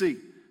 Let's see.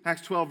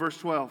 Acts 12, verse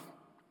 12.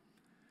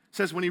 It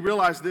says, when he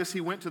realized this,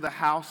 he went to the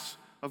house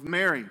of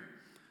Mary,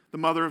 the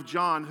mother of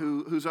John,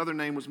 whose other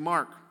name was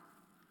Mark,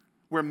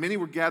 where many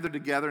were gathered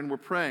together and were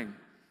praying.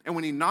 And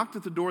when he knocked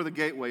at the door of the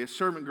gateway, a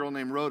servant girl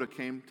named Rhoda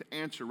came to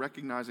answer,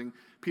 recognizing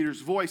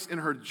Peter's voice. In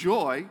her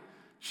joy,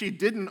 she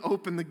didn't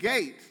open the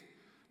gate,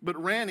 but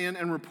ran in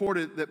and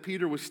reported that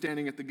Peter was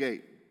standing at the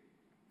gate.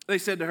 They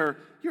said to her,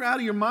 you're out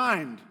of your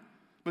mind.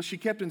 But she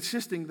kept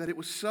insisting that it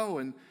was so,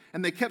 and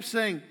they kept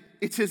saying,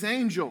 it's his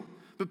angel.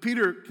 But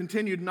Peter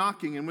continued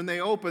knocking, and when they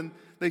opened,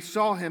 they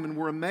saw him and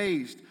were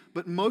amazed.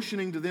 But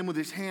motioning to them with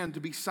his hand to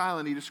be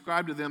silent, he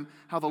described to them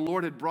how the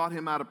Lord had brought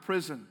him out of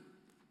prison.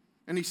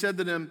 And he said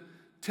to them,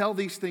 tell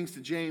these things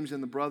to James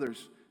and the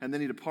brothers. And then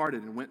he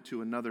departed and went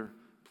to another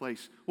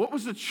place. What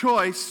was the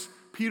choice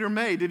Peter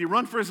made? Did he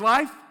run for his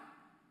life?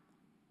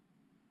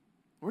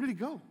 Where did he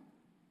go?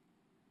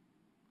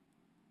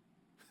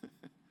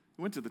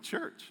 He went to the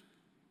church.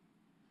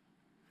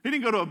 He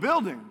didn't go to a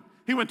building.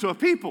 He went to a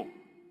people.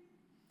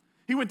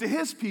 He went to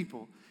his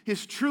people,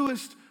 his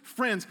truest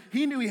friends.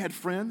 He knew he had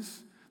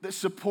friends that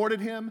supported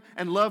him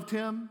and loved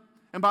him.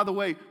 And by the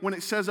way, when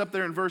it says up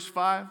there in verse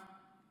 5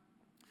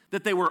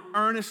 that they were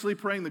earnestly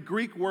praying, the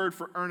Greek word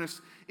for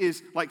earnest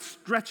is like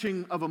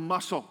stretching of a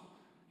muscle.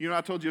 You know,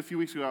 I told you a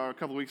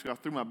couple of weeks ago, I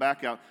threw my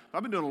back out.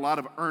 I've been doing a lot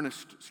of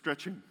earnest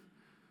stretching.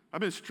 I've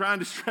been trying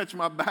to stretch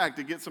my back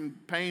to get some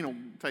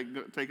pain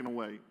taken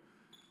away.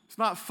 It's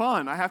not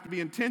fun. I have to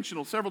be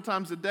intentional several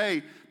times a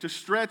day to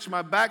stretch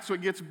my back so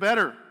it gets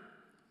better.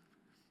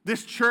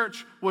 This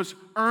church was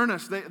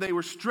earnest. They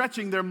were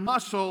stretching their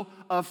muscle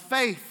of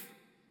faith.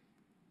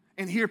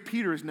 And here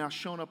Peter is now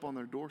shown up on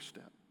their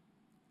doorstep.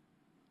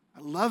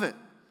 I love it.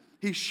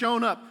 He's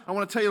shown up. I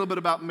want to tell you a little bit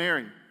about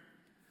Mary.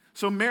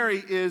 So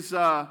Mary is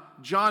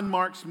John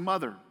Mark's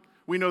mother.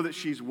 We know that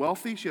she's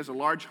wealthy. She has a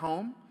large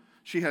home.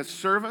 She has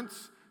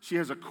servants. She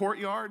has a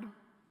courtyard.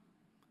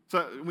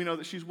 So we know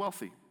that she's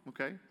wealthy,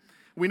 okay?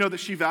 We know that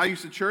she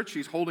values the church.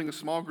 She's holding a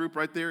small group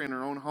right there in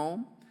her own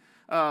home.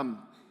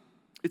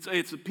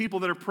 It's the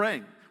people that are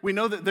praying. We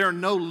know that there are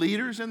no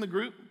leaders in the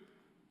group,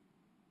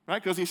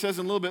 right? Because he says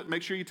in a little bit,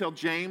 make sure you tell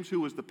James,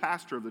 who was the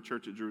pastor of the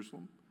church at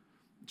Jerusalem,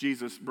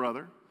 Jesus'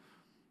 brother.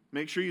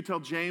 Make sure you tell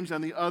James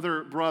and the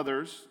other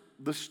brothers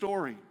the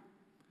story.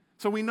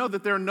 So we know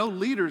that there are no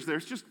leaders there.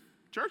 It's just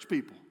church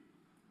people.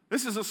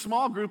 This is a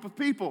small group of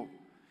people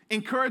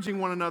encouraging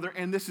one another,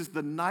 and this is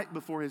the night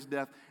before his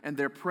death, and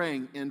they're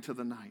praying into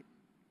the night.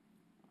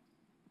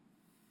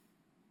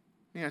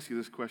 Let me ask you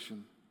this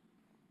question.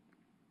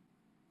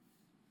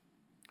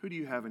 Who do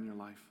you have in your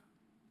life?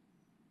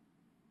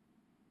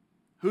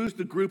 Who's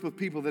the group of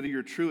people that are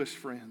your truest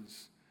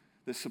friends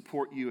that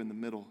support you in the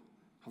middle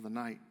of the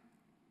night?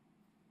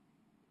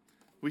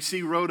 We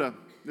see Rhoda.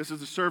 This is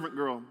the servant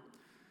girl.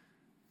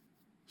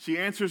 She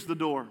answers the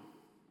door.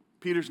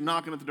 Peter's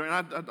knocking at the door.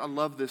 And I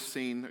love this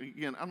scene.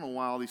 Again, I don't know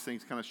why all these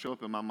things kind of show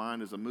up in my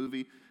mind as a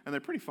movie. And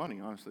they're pretty funny,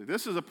 honestly.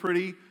 This is a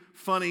pretty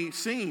funny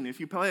scene if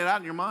you play it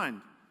out in your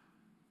mind.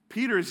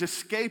 Peter is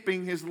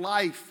escaping his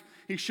life.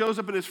 He shows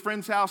up at his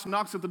friend's house,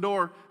 knocks at the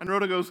door, and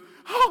Rhoda goes,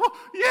 "Oh,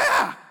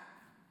 yeah!"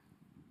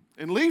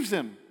 and leaves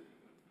him.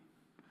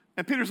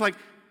 And Peter's like,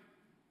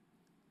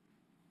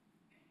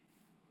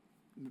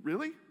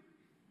 "Really?"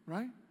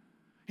 Right?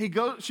 She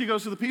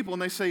goes to the people,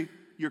 and they say,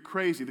 "You're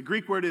crazy." The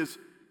Greek word is,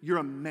 "You're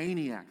a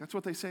maniac." That's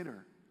what they say to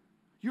her.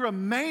 "You're a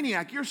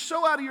maniac. You're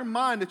so out of your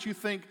mind that you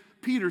think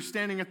Peter's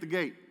standing at the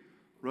gate."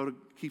 Rhoda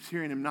keeps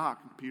hearing him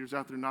knock. Peter's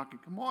out there knocking.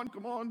 "Come on,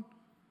 come on."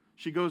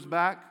 She goes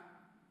back.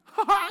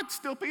 It's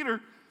still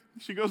Peter.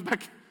 She goes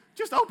back.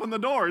 "Just open the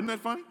door." Isn't that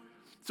funny?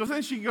 So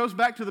then she goes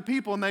back to the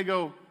people, and they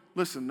go,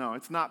 "Listen, no,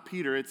 it's not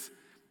Peter.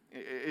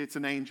 It's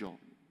an angel."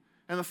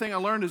 And the thing I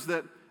learned is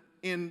that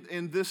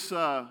in this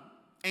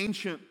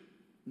ancient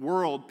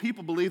world,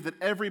 people believed that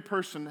every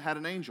person had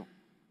an angel,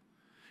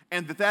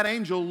 and that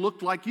angel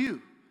looked like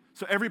you.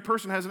 So every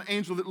person has an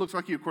angel that looks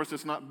like you. Of course,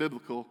 it's not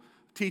biblical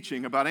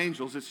teaching about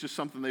angels. It's just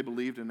something they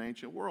believed in the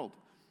ancient world.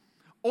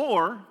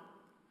 Or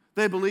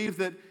they believed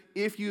that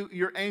if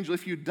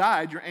you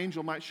died, your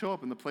angel might show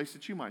up in the place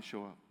that you might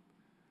show up.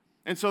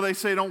 And so they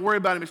say, "Don't worry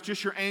about him. It's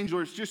just your angel,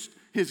 or it's just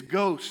his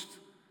ghost."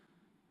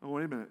 Oh,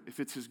 wait a minute. If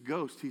it's his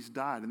ghost, he's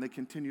died. And they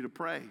continue to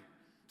pray.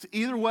 So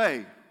either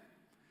way,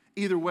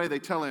 they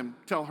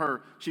tell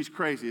her she's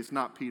crazy. It's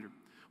not Peter.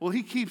 Well,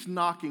 he keeps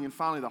knocking, and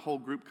finally the whole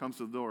group comes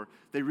to the door.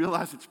 They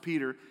realize it's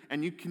Peter,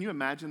 and can you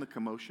imagine the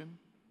commotion?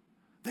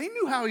 They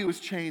knew how he was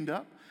chained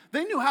up.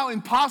 They knew how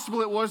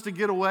impossible it was to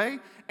get away,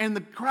 and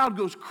the crowd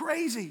goes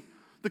crazy.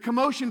 The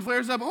commotion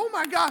flares up. "Oh,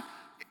 my God."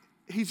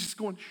 He's just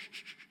going, shh,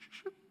 shh, shh,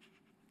 shh,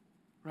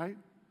 right?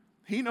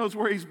 He knows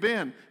where he's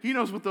been. He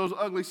knows what those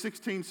ugly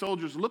 16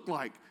 soldiers look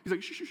like. He's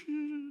like, shh, shh,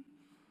 shh.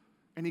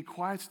 And he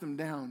quiets them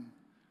down.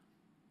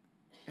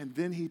 And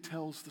then he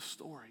tells the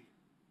story.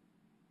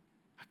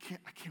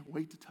 I can't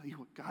wait to tell you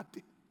what God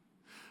did.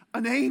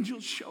 An angel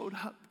showed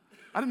up.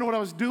 I didn't know what I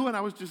was doing.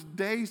 I was just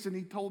dazed, and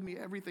he told me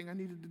everything I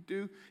needed to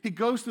do. He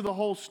goes through the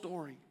whole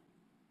story.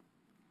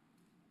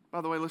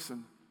 By the way,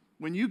 listen,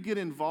 when you get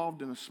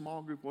involved in a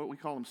small group, what we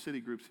call them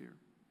city groups here,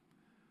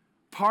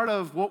 part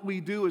of what we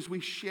do is we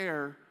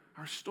share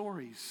our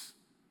stories.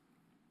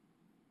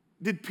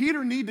 Did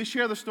Peter need to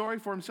share the story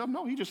for himself?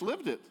 No, he just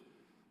lived it.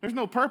 There's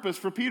no purpose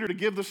for Peter to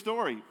give the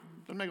story.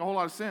 Doesn't make a whole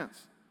lot of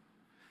sense.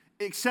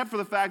 Except for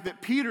the fact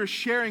that Peter's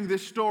sharing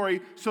this story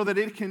so that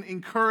it can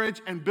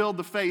encourage and build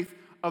the faith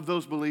of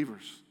those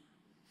believers.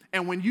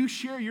 And when you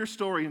share your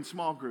story in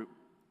small group,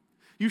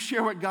 you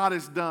share what God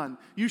has done,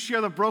 you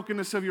share the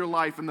brokenness of your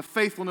life and the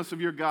faithfulness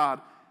of your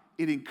God,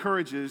 it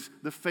encourages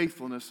the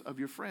faithfulness of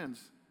your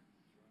friends.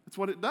 That's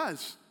what it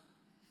does.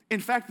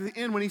 In fact, at the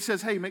end, when he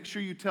says, "Hey, make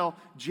sure you tell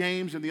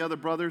James and the other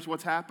brothers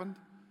what's happened,"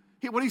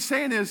 what he's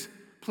saying is,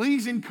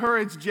 please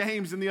encourage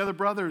James and the other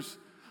brothers.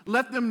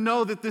 Let them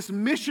know that this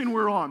mission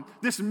we're on,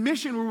 this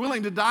mission we're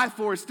willing to die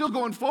for, is still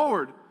going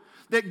forward.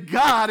 That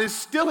God is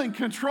still in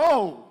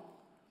control.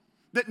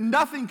 that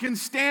nothing can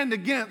stand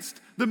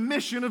against the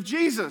mission of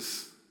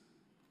Jesus.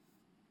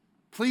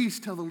 Please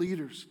tell the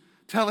leaders,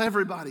 tell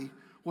everybody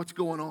what's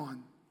going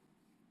on.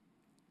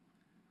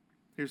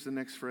 Here's the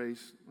next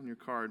phrase on your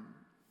card.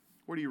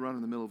 Where do you run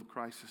in the middle of a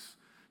crisis?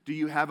 Do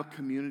you have a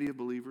community of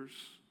believers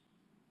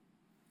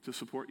to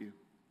support you?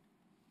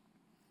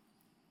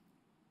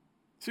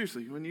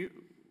 Seriously,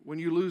 when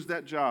you lose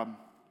that job,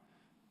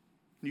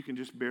 you can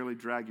just barely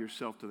drag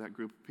yourself to that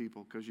group of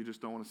people because you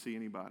just don't want to see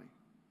anybody.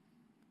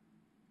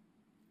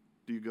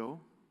 Do you go?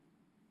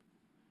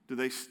 Do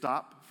they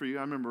stop for you?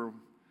 I remember,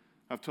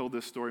 I've told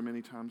this story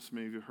many times,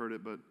 many of you have heard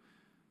it, but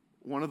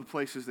one of the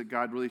places that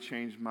God really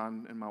changed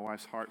mine and my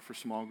wife's heart for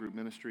small group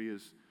ministry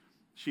is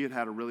she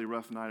had a really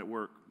rough night at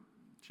work.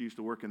 She used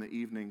to work in the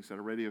evenings at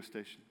a radio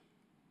station.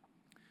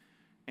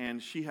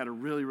 And she had a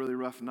really, really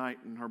rough night,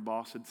 and her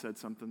boss had said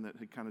something that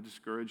had kind of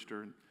discouraged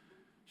her. And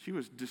she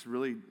was just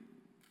really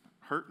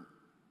hurting,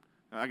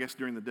 I guess,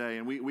 during the day.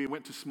 And we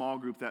went to small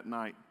group that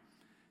night.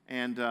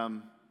 And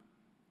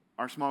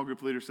our small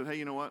group leader said, hey,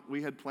 you know what?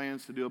 We had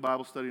plans to do a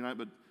Bible study tonight,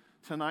 but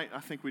tonight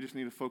I think we just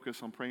need to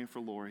focus on praying for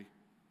Lori.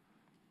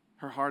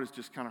 Her heart is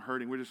just kind of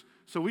hurting.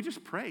 So we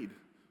just prayed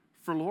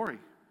for Lori.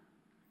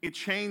 It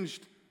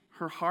changed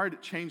her heart.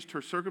 It changed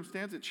her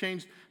circumstance. It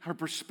changed her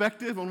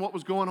perspective on what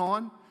was going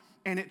on.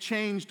 And it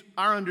changed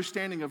our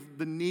understanding of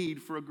the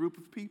need for a group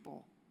of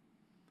people.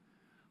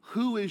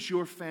 Who is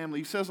your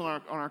family? It says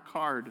on our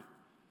card,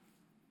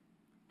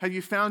 have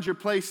you found your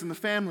place in the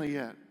family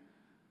yet?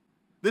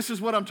 This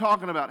is what I'm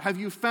talking about. Have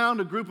you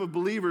found a group of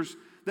believers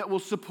that will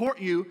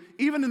support you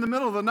even in the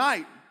middle of the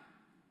night?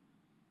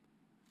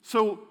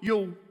 So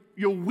you'll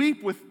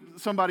weep with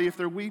somebody if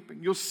they're weeping.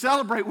 You'll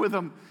celebrate with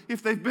them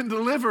if they've been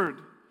delivered.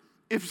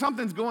 If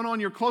something's going on,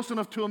 you're close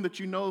enough to them that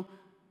you know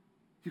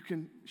you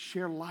can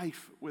share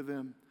life with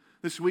them.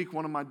 This week,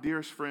 one of my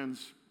dearest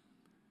friends,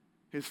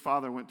 his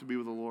father went to be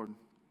with the Lord.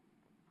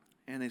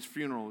 And his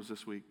funeral was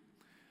this week.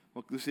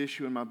 Well, this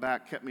issue in my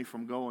back kept me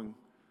from going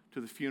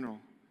to the funeral.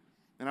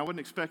 And I wasn't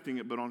expecting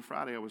it, but on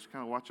Friday I was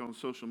kind of watching on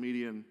social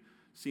media and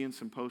seeing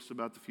some posts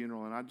about the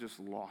funeral, and I just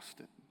lost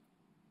it.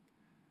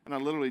 And I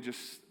literally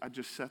just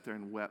sat there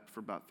and wept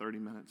for about 30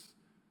 minutes.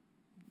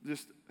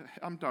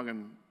 I'm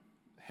talking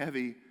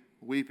heavy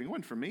weeping. It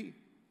wasn't for me.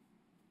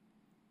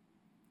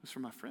 It's for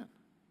my friend.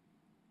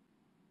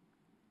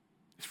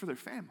 It's for their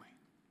family.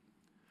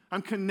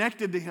 I'm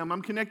connected to him.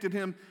 I'm connected to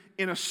him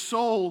in a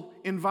soul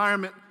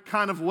environment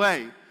kind of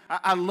way.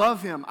 I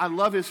love him. I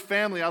love his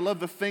family. I love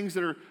the things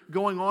that are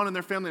going on in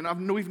their family.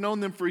 And we've known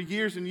them for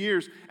years and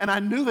years. And I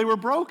knew they were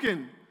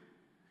broken.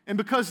 And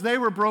because they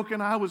were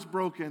broken, I was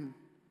broken.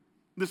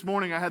 This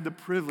morning I had the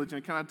privilege,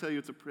 and can I tell you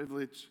it's a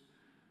privilege,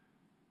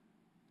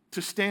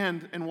 to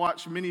stand and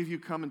watch many of you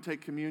come and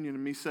take communion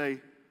and me say,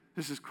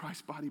 this is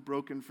Christ's body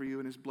broken for you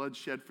and his blood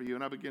shed for you.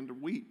 And I began to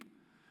weep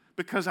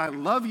because I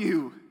love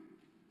you.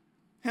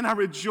 And I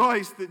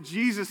rejoice that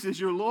Jesus is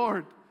your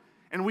Lord.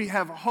 And we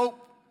have hope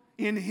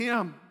in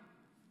him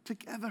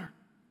together.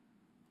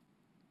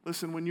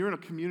 Listen, when you're in a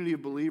community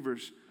of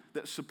believers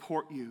that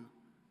support you,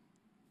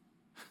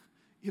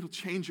 it'll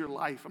change your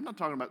life. I'm not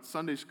talking about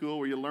Sunday school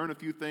where you learn a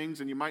few things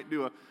and you might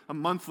do a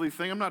monthly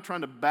thing. I'm not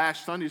trying to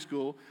bash Sunday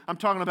school. I'm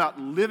talking about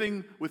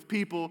living with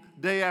people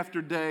day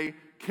after day,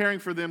 caring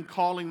for them,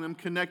 calling them,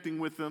 connecting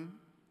with them.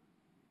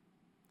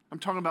 I'm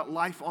talking about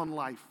life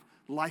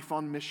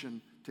on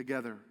mission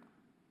together.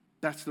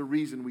 That's the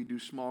reason we do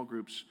small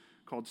groups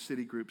called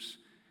city groups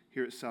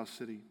here at South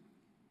City.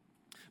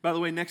 By the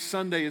way, next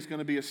Sunday is going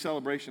to be a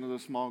celebration of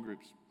those small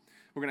groups.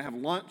 We're going to have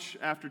lunch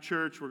after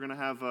church. We're going to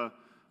have a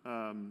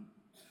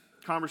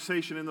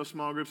conversation in those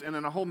small groups. And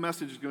then a whole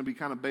message is going to be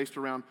kind of based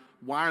around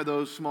why are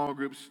those small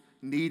groups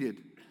needed?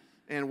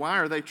 And why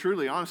are they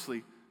truly,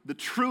 honestly, the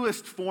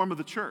truest form of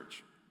the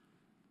church?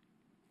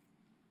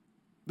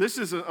 This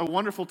is a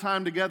wonderful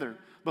time together,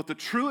 but the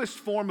truest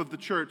form of the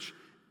church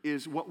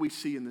is what we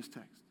see in this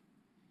text.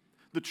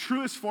 The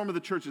truest form of the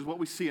church is what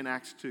we see in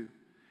Acts 2,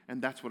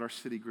 and that's what our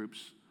city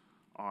groups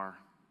are.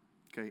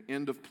 Okay,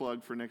 end of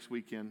plug for next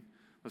weekend.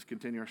 Let's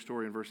continue our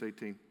story in verse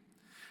 18.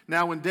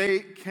 Now when day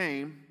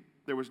came,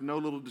 there was no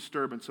little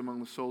disturbance among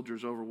the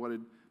soldiers over what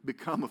had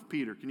become of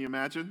Peter. Can you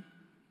imagine?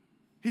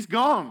 He's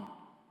gone.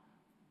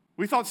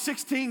 We thought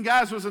 16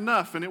 guys was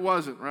enough, and it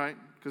wasn't, right?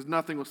 Because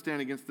nothing will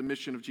stand against the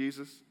mission of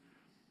Jesus.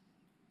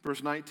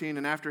 Verse 19,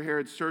 and after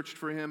Herod searched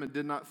for him and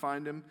did not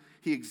find him,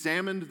 he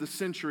examined the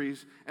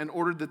sentries and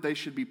ordered that they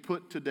should be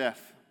put to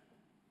death.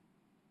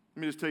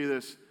 Let me just tell you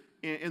this.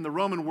 In the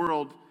Roman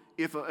world,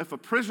 if a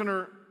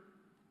prisoner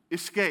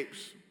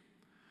escapes,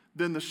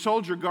 then the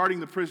soldier guarding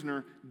the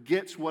prisoner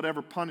gets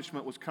whatever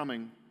punishment was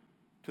coming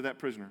to that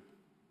prisoner.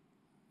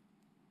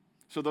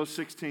 So those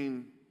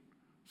 16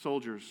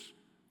 soldiers,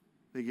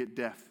 they get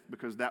death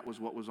because that was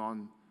what was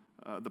on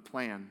the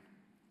plan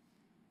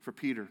for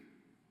Peter.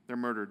 They're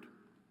murdered.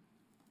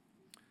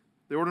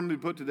 They ordered him to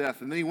be put to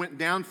death. And then he went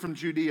down from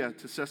Judea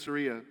to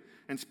Caesarea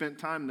and spent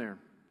time there.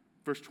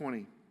 Verse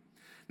 20.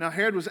 Now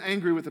Herod was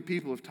angry with the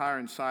people of Tyre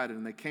and Sidon,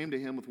 and they came to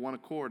him with one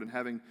accord, and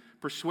having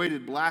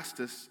persuaded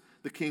Blastus,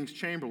 the king's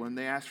chamberlain,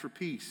 they asked for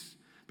peace.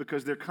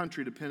 because their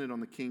country depended on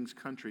the king's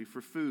country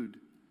for food.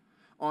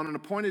 On an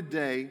appointed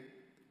day,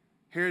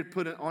 Herod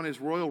put on his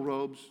royal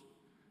robes.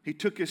 He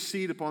took his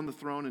seat upon the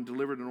throne and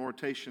delivered an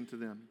oration to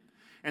them.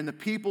 And the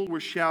people were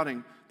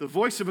shouting, "The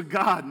voice of a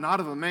God, not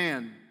of a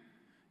man."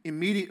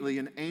 Immediately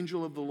an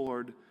angel of the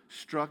Lord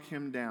struck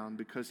him down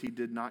because he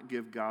did not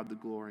give God the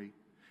glory.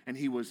 And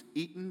he was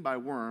eaten by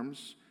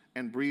worms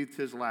and breathed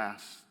his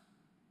last.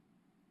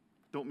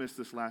 Don't miss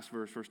this last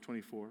verse, verse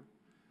 24.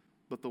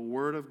 But the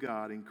word of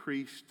God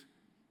increased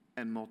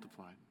and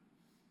multiplied.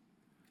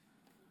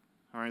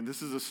 All right,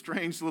 this is a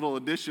strange little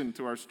addition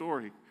to our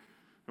story.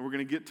 And we're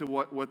going to get to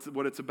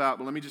what it's about.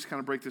 But let me just kind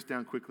of break this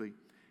down quickly.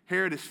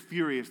 Herod is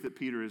furious that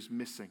Peter is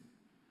missing.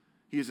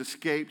 He has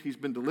escaped. He's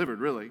been delivered,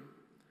 really.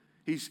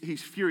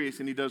 He's furious,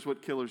 and he does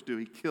what killers do.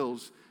 He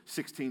kills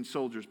 16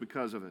 soldiers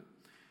because of it.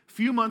 A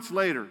few months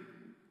later,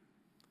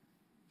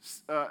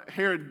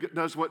 Herod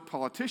does what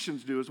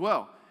politicians do as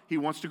well. He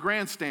wants to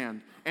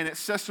grandstand. And at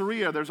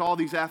Caesarea, there's all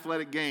these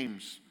athletic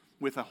games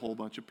with a whole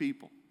bunch of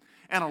people.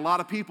 And a lot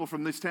of people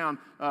from this town,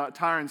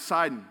 Tyre and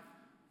Sidon,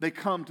 they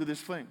come to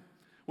this thing.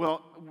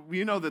 Well,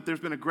 you know that there's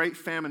been a great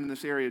famine in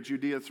this area,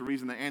 Judea. It's the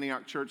reason the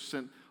Antioch church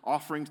sent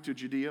offerings to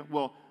Judea.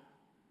 Well,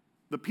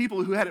 the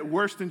people who had it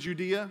worse than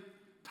Judea,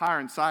 Tyre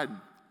and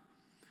Sidon.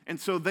 And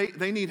so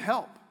they need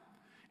help.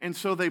 And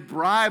so they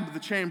bribed the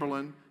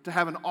chamberlain to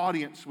have an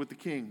audience with the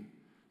king.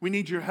 We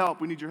need your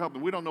help. We need your help.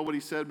 And we don't know what he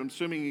said, but I'm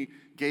assuming he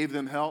gave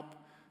them help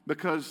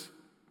because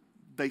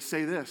they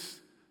say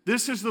this.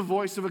 This is the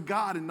voice of a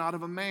God and not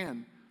of a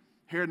man.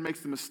 Herod makes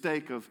the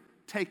mistake of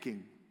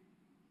taking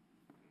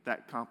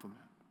that compliment.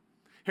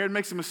 Herod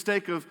makes the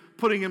mistake of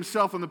putting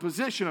himself in the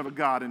position of a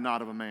God and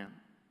not of a man.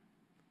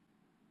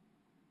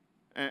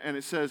 And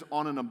it says,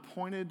 on an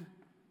appointed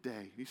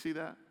day. You see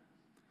that?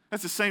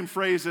 That's the same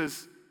phrase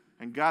as,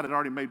 and God had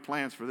already made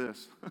plans for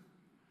this.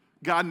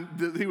 God,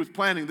 he was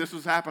planning, this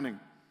was happening.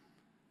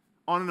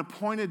 On an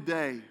appointed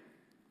day,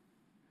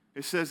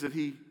 it says that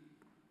he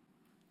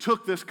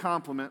took this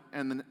compliment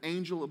and an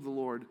angel of the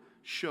Lord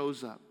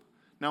shows up.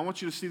 Now I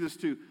want you to see this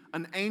too.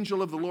 An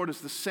angel of the Lord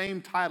is the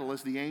same title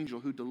as the angel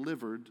who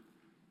delivered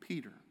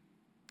Peter.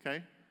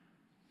 Okay?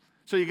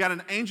 So you got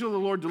an angel of the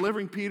Lord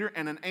delivering Peter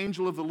and an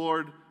angel of the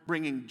Lord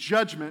bringing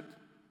judgment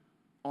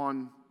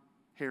on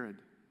Herod.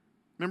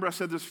 Remember I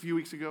said this a few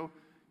weeks ago?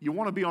 You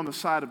want to be on the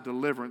side of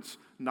deliverance,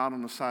 not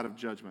on the side of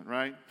judgment,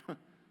 right?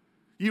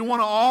 You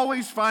want to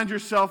always find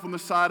yourself on the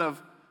side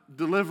of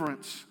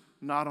deliverance,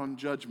 not on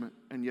judgment.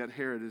 And yet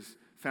Herod has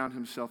found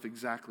himself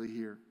exactly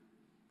here.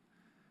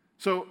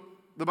 So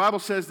the Bible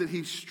says that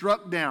he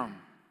struck down.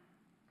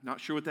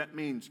 Not sure what that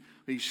means.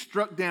 But he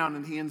struck down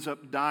and he ends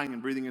up dying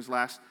and breathing his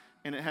last.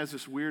 And it has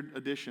this weird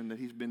addition that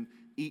he's been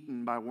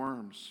eaten by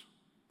worms.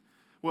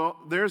 Well,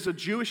 there's a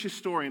Jewish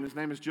historian. His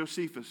name is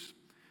Josephus.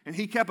 And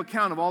he kept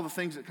account of all the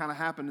things that kind of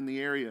happened in the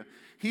area.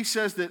 He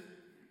says that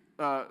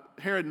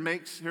Herod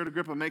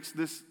Agrippa makes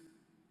this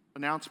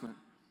announcement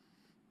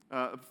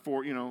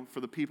for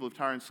the people of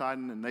Tyre and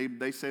Sidon, and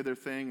they say their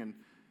thing. And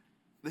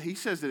he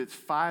says that it's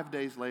 5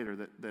 days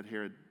later that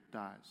Herod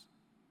dies.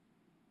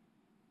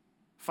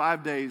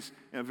 5 days,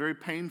 a very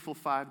painful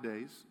 5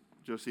 days,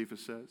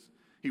 Josephus says.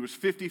 He was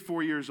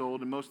 54 years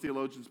old, and most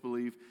theologians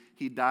believe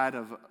he died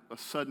of a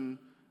sudden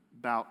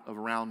bout of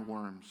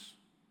roundworms.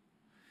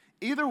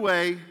 Either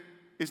way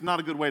is not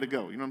a good way to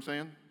go. You know what I'm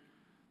saying?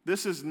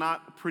 This is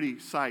not a pretty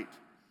sight.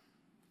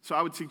 So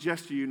I would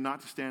suggest to you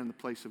not to stand in the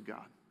place of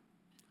God.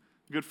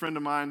 A good friend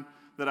of mine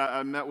that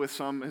I met with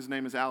his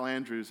name is Al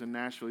Andrews in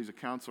Nashville. He's a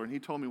counselor. And he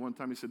told me one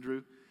time, he said,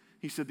 Drew,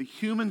 he said, the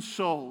human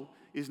soul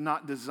is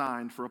not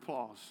designed for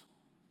applause.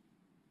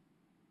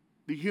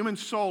 The human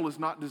soul is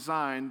not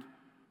designed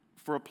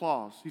for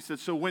applause. He said,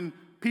 so when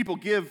people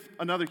give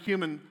another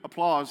human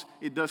applause,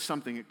 it does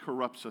something. It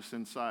corrupts us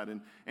inside.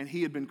 And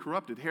he had been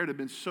corrupted. Herod had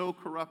been so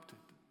corrupted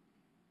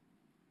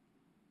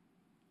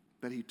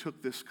that he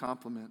took this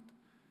compliment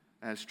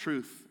as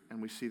truth,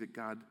 and we see that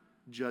God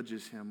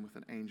judges him with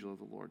an angel of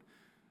the Lord.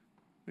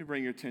 Let me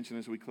bring your attention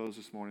as we close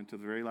this morning to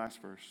the very last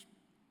verse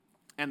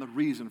and the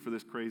reason for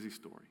this crazy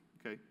story,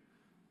 okay?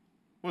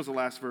 What does the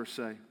last verse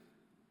say?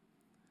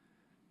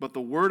 But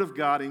the word of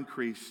God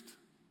increased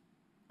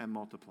and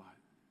multiplied.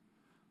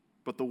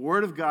 But the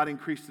word of God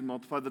increased and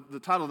multiplied. The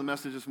title of the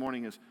message this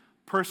morning is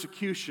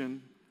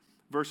Persecution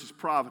versus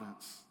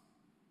Providence.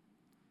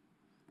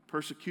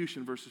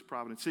 Persecution versus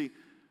providence. See,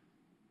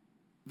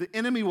 the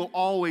enemy will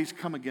always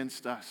come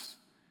against us.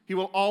 He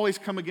will always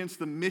come against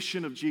the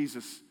mission of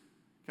Jesus.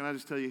 Can I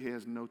just tell you, he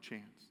has no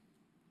chance.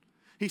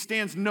 He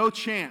stands no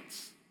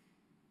chance.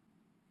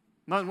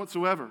 None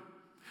whatsoever.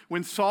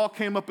 When Saul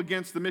came up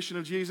against the mission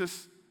of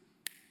Jesus,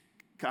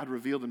 God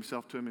revealed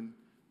himself to him and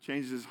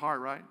changes his heart,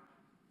 right?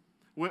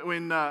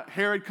 When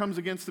Herod comes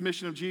against the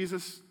mission of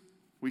Jesus,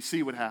 we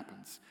see what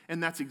happens.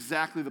 And that's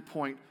exactly the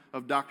point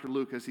of Dr.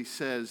 Luke as he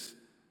says,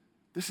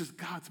 this is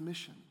God's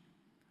mission.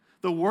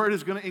 The word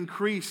is going to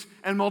increase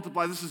and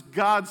multiply. This is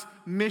God's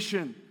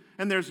mission.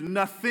 And there's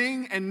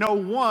nothing and no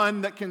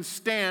one that can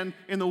stand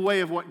in the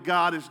way of what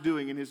God is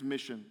doing in his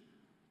mission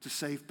to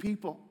save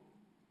people.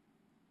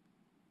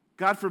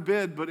 God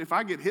forbid, but if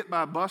I get hit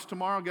by a bus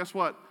tomorrow, guess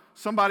what?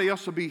 Somebody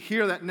else will be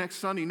here that next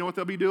Sunday. You know what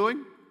they'll be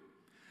doing?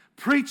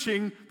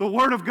 Preaching the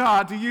Word of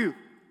God to you.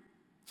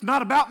 It's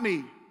not about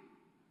me.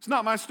 It's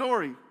not my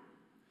story.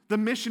 The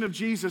mission of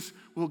Jesus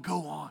will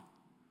go on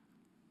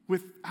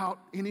without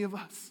any of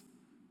us.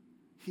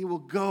 He will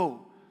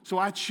go. So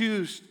I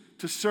choose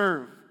to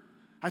serve.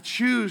 I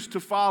choose to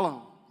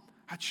follow.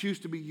 I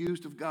choose to be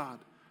used of God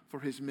for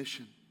His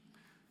mission.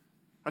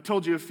 I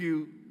told you I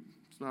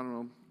don't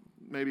know,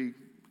 maybe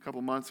a couple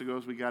months ago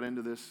as we got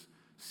into this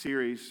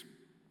series.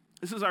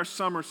 This is our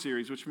summer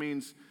series, which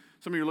means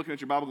some of you are looking at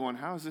your Bible going,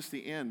 how is this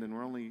the end? And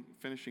we're only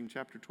finishing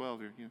chapter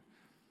 12 here. Yeah.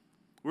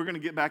 We're going to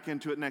get back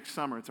into it next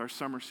summer. It's our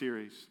summer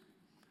series.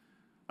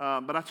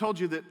 But I told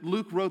you that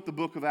Luke wrote the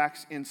book of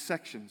Acts in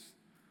sections.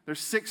 There's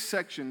 6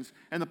 sections,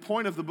 and the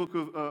point of the book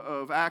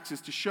of Acts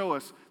is to show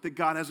us that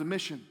God has a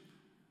mission,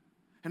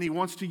 and He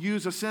wants to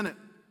use us in it.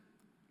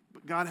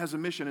 But God has a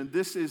mission, and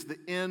this is the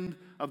end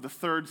of the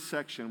 3rd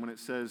section when it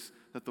says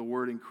that the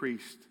word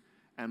increased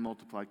and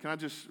multiplied. Can I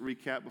just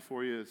recap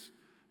before you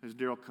as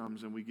Daryl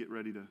comes and we get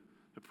ready to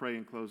pray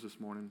and close this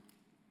morning?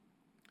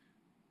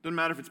 Doesn't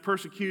matter if it's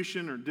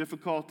persecution or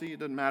difficulty. It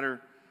doesn't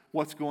matter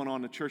what's going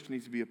on. The church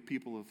needs to be a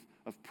people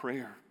of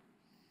prayer.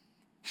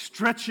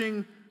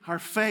 Stretching our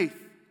faith.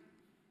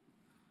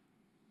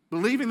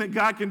 Believing that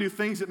God can do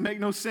things that make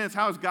no sense.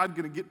 How is God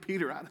going to get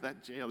Peter out of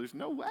that jail? There's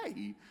no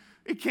way.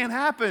 It can't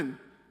happen.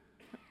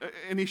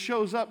 And he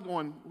shows up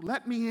going,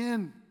 let me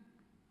in.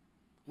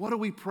 What are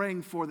we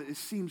praying for that it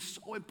seems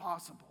so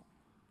impossible?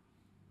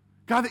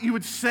 God, that you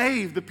would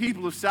save the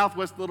people of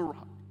Southwest Little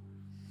Rock.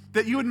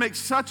 That you would make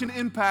such an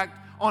impact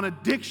on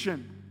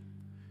addiction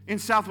in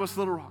Southwest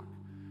Little Rock.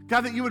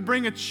 God, that you would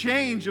bring a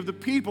change of the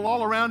people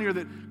all around here,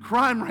 that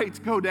crime rates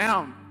go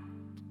down.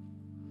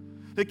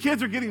 That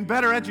kids are getting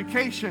better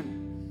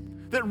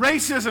education. That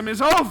racism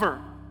is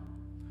over.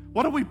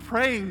 What are we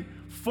praying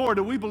for?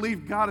 Do we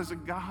believe God is a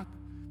God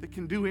that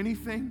can do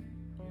anything?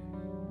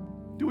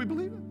 Do we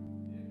believe it?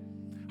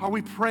 Are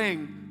we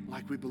praying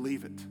like we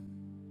believe it?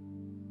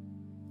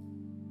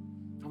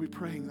 Are we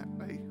praying that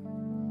way?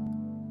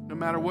 No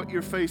matter what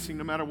you're facing,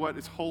 no matter what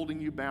is holding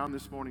you bound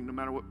this morning, no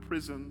matter what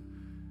prison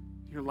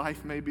your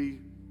life may be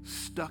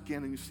stuck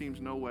in and it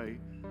seems no way,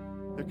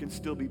 there can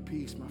still be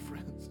peace, my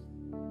friends.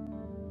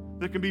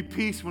 There can be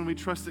peace when we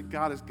trust that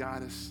God has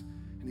got us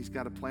and He's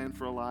got a plan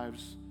for our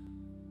lives.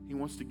 He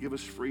wants to give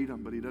us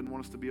freedom, but He doesn't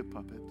want us to be a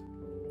puppet.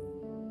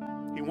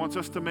 He wants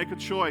us to make a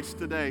choice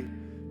today.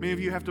 Many of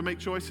you have to make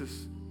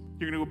choices.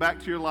 You're going to go back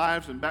to your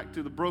lives and back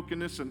to the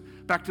brokenness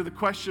and back to the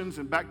questions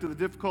and back to the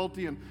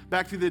difficulty and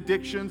back to the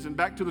addictions and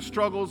back to the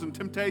struggles and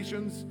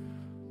temptations.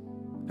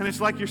 And it's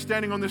like you're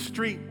standing on the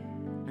street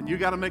and you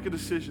got to make a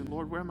decision.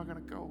 Lord, where am I going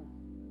to go?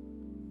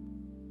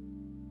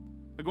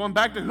 Am I going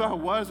back to who I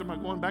was, or am I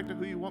going back to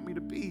who you want me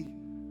to be?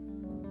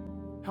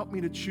 Help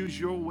me to choose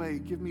your way.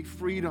 Give me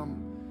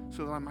freedom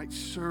so that I might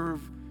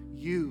serve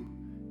you.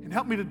 And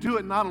help me to do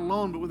it not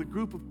alone, but with a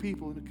group of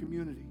people in a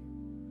community.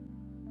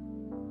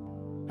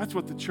 That's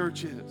what the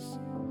church is.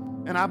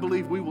 And I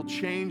believe we will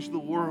change the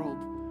world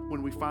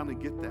when we finally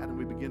get that and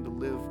we begin to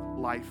live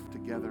life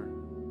together,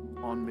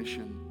 on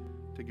mission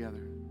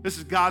together. This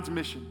is God's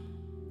mission.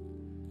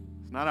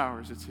 It's not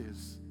ours, it's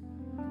His.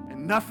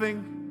 And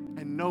nothing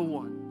and no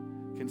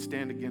one can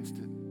stand against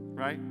it,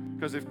 right?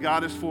 Because if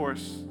God is for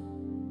us,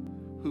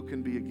 who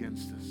can be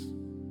against us?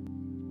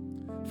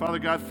 Father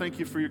God, thank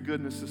you for your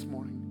goodness this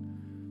morning.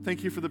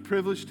 Thank you for the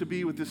privilege to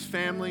be with this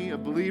family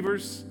of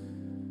believers.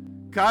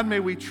 God, may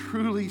we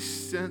truly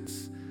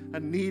sense a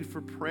need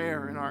for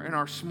prayer in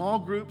our small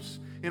groups,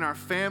 in our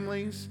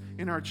families,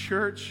 in our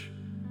church.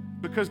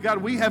 Because, God,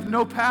 we have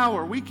no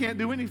power. We can't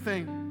do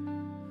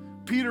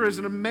anything. Peter, as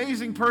an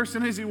amazing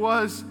person as he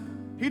was,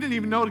 he didn't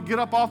even know to get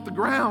up off the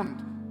ground.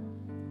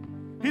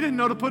 He didn't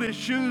know to put his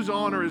shoes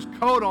on or his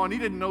coat on. He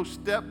didn't know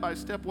step by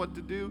step what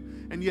to do.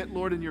 And yet,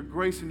 Lord, in your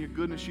grace and your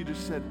goodness, you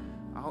just said,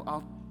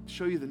 I'll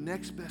show you the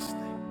next best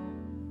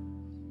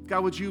thing.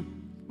 God, would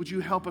you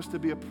help us to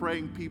be a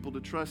praying people, to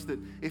trust that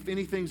if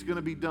anything's going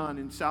to be done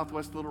in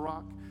Southwest Little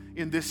Rock,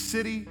 in this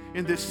city,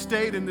 in this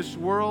state, in this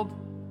world,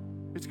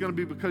 it's going to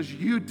be because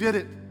you did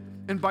it.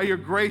 And by your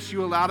grace,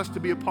 you allowed us to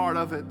be a part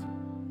of it.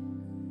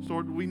 So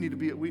Lord, we need to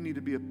be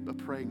a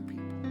praying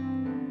people.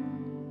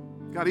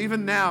 God,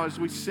 even now as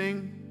we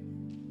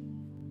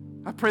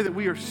sing, I pray that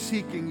we are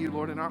seeking you,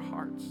 Lord, in our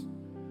hearts.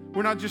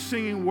 We're not just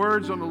singing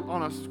words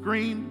on a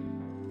screen.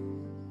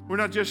 We're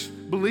not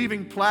just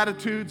believing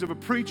platitudes of a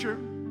preacher.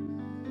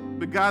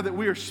 But God, that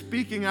we are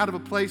speaking out of a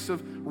place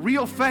of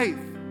real faith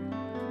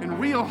and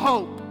real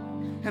hope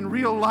and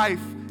real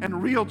life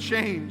and real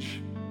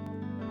change.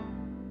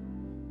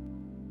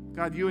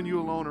 God, you and you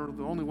alone are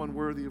the only one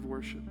worthy of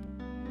worship.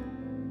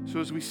 So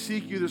as we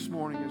seek you this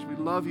morning, as we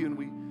love you and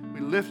we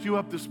lift you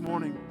up this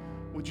morning,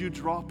 would you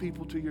draw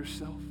people to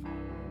yourself?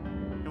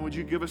 And would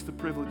you give us the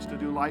privilege to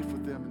do life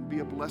with them and be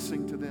a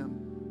blessing to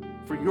them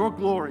for your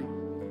glory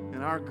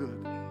and our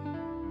good.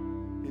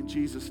 In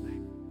Jesus' name.